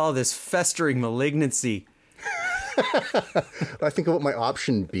 Oh, this festering malignancy. I think of what my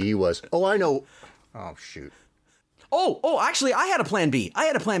option B was. Oh, I know. Oh, shoot. Oh, actually, I had a plan B.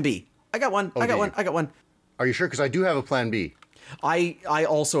 I got one. I got one. Are you sure? Because I do have a plan B. I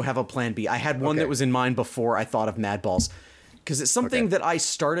also have a plan B. I had one that was in mind before I thought of Mad Balls. Because it's something that I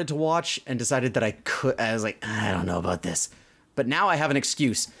started to watch and decided that I was like, I don't know about this. But now I have an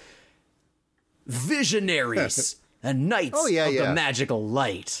excuse. Visionaries and Knights of the Magical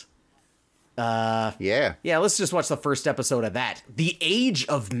Light. Yeah, let's just watch the first episode of that. The Age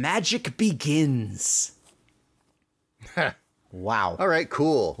of Magic begins. Wow. All right,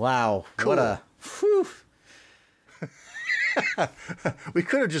 cool. Wow. Cool. What a... Whew. We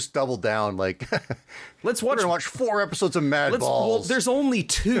could have just doubled down, like... Let's watch 4 episodes of Mad Balls. Well, there's only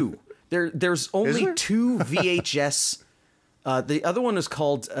 2. There's only 2 VHS... the other one is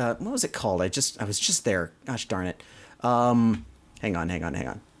called, what was it called? I was just there. Gosh darn it. Hang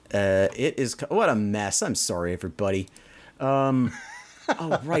on. It is, what a mess. I'm sorry, everybody. Oh,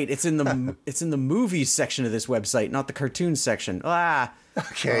 right. It's in the movies section of this website, not the cartoon section.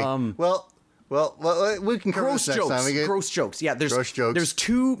 Okay. Well, we can cover this next time. Gross jokes. Yeah, gross jokes. There's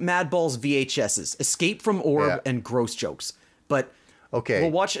 2 Mad Balls VHSs, Escape from Orb and Gross Jokes. But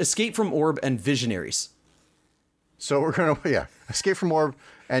we'll watch Escape from Orb and Visionaries. So we're going to, Escape from Orb,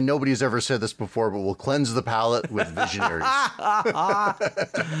 and nobody's ever said this before, but we'll cleanse the palate with Visionaries. All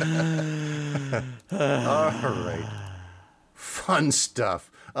right. Fun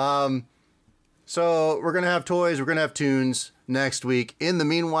stuff. So we're going to have toys, we're going to have tunes next week. In the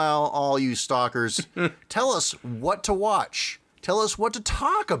meanwhile, all you stalkers, tell us what to watch. Tell us what to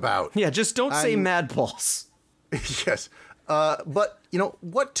talk about. Yeah, just don't say Mad Balls. Yes. But,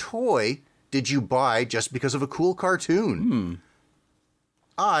 what toy did you buy just because of a cool cartoon?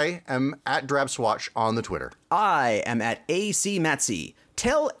 I am at Drabswatch on the Twitter. I am at AC Matsy.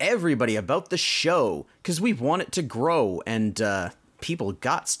 Tell everybody about the show, because we want it to grow, and people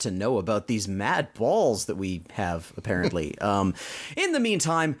gots to know about these Mad Balls that we have, apparently. In the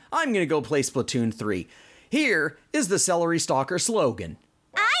meantime, I'm going to go play Splatoon 3. Here is the Celery Stalker slogan.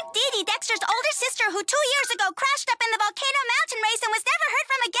 I'm Dee Dee, Dexter's older sister, who 2 years ago crashed up in the Volcano Mountain race and was never heard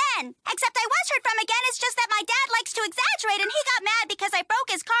from again. Except I was heard from again, it's just that my dad likes to exaggerate and he got mad because I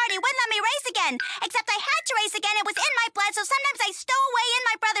broke his car and he wouldn't let me race again. Except I had to race again, it was in my blood, so sometimes I stow away in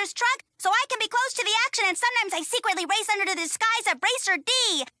my brother's truck so I can be close to the action, and sometimes I secretly race under the disguise of Racer D.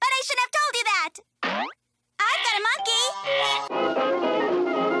 But I shouldn't have told you that. I've got a monkey.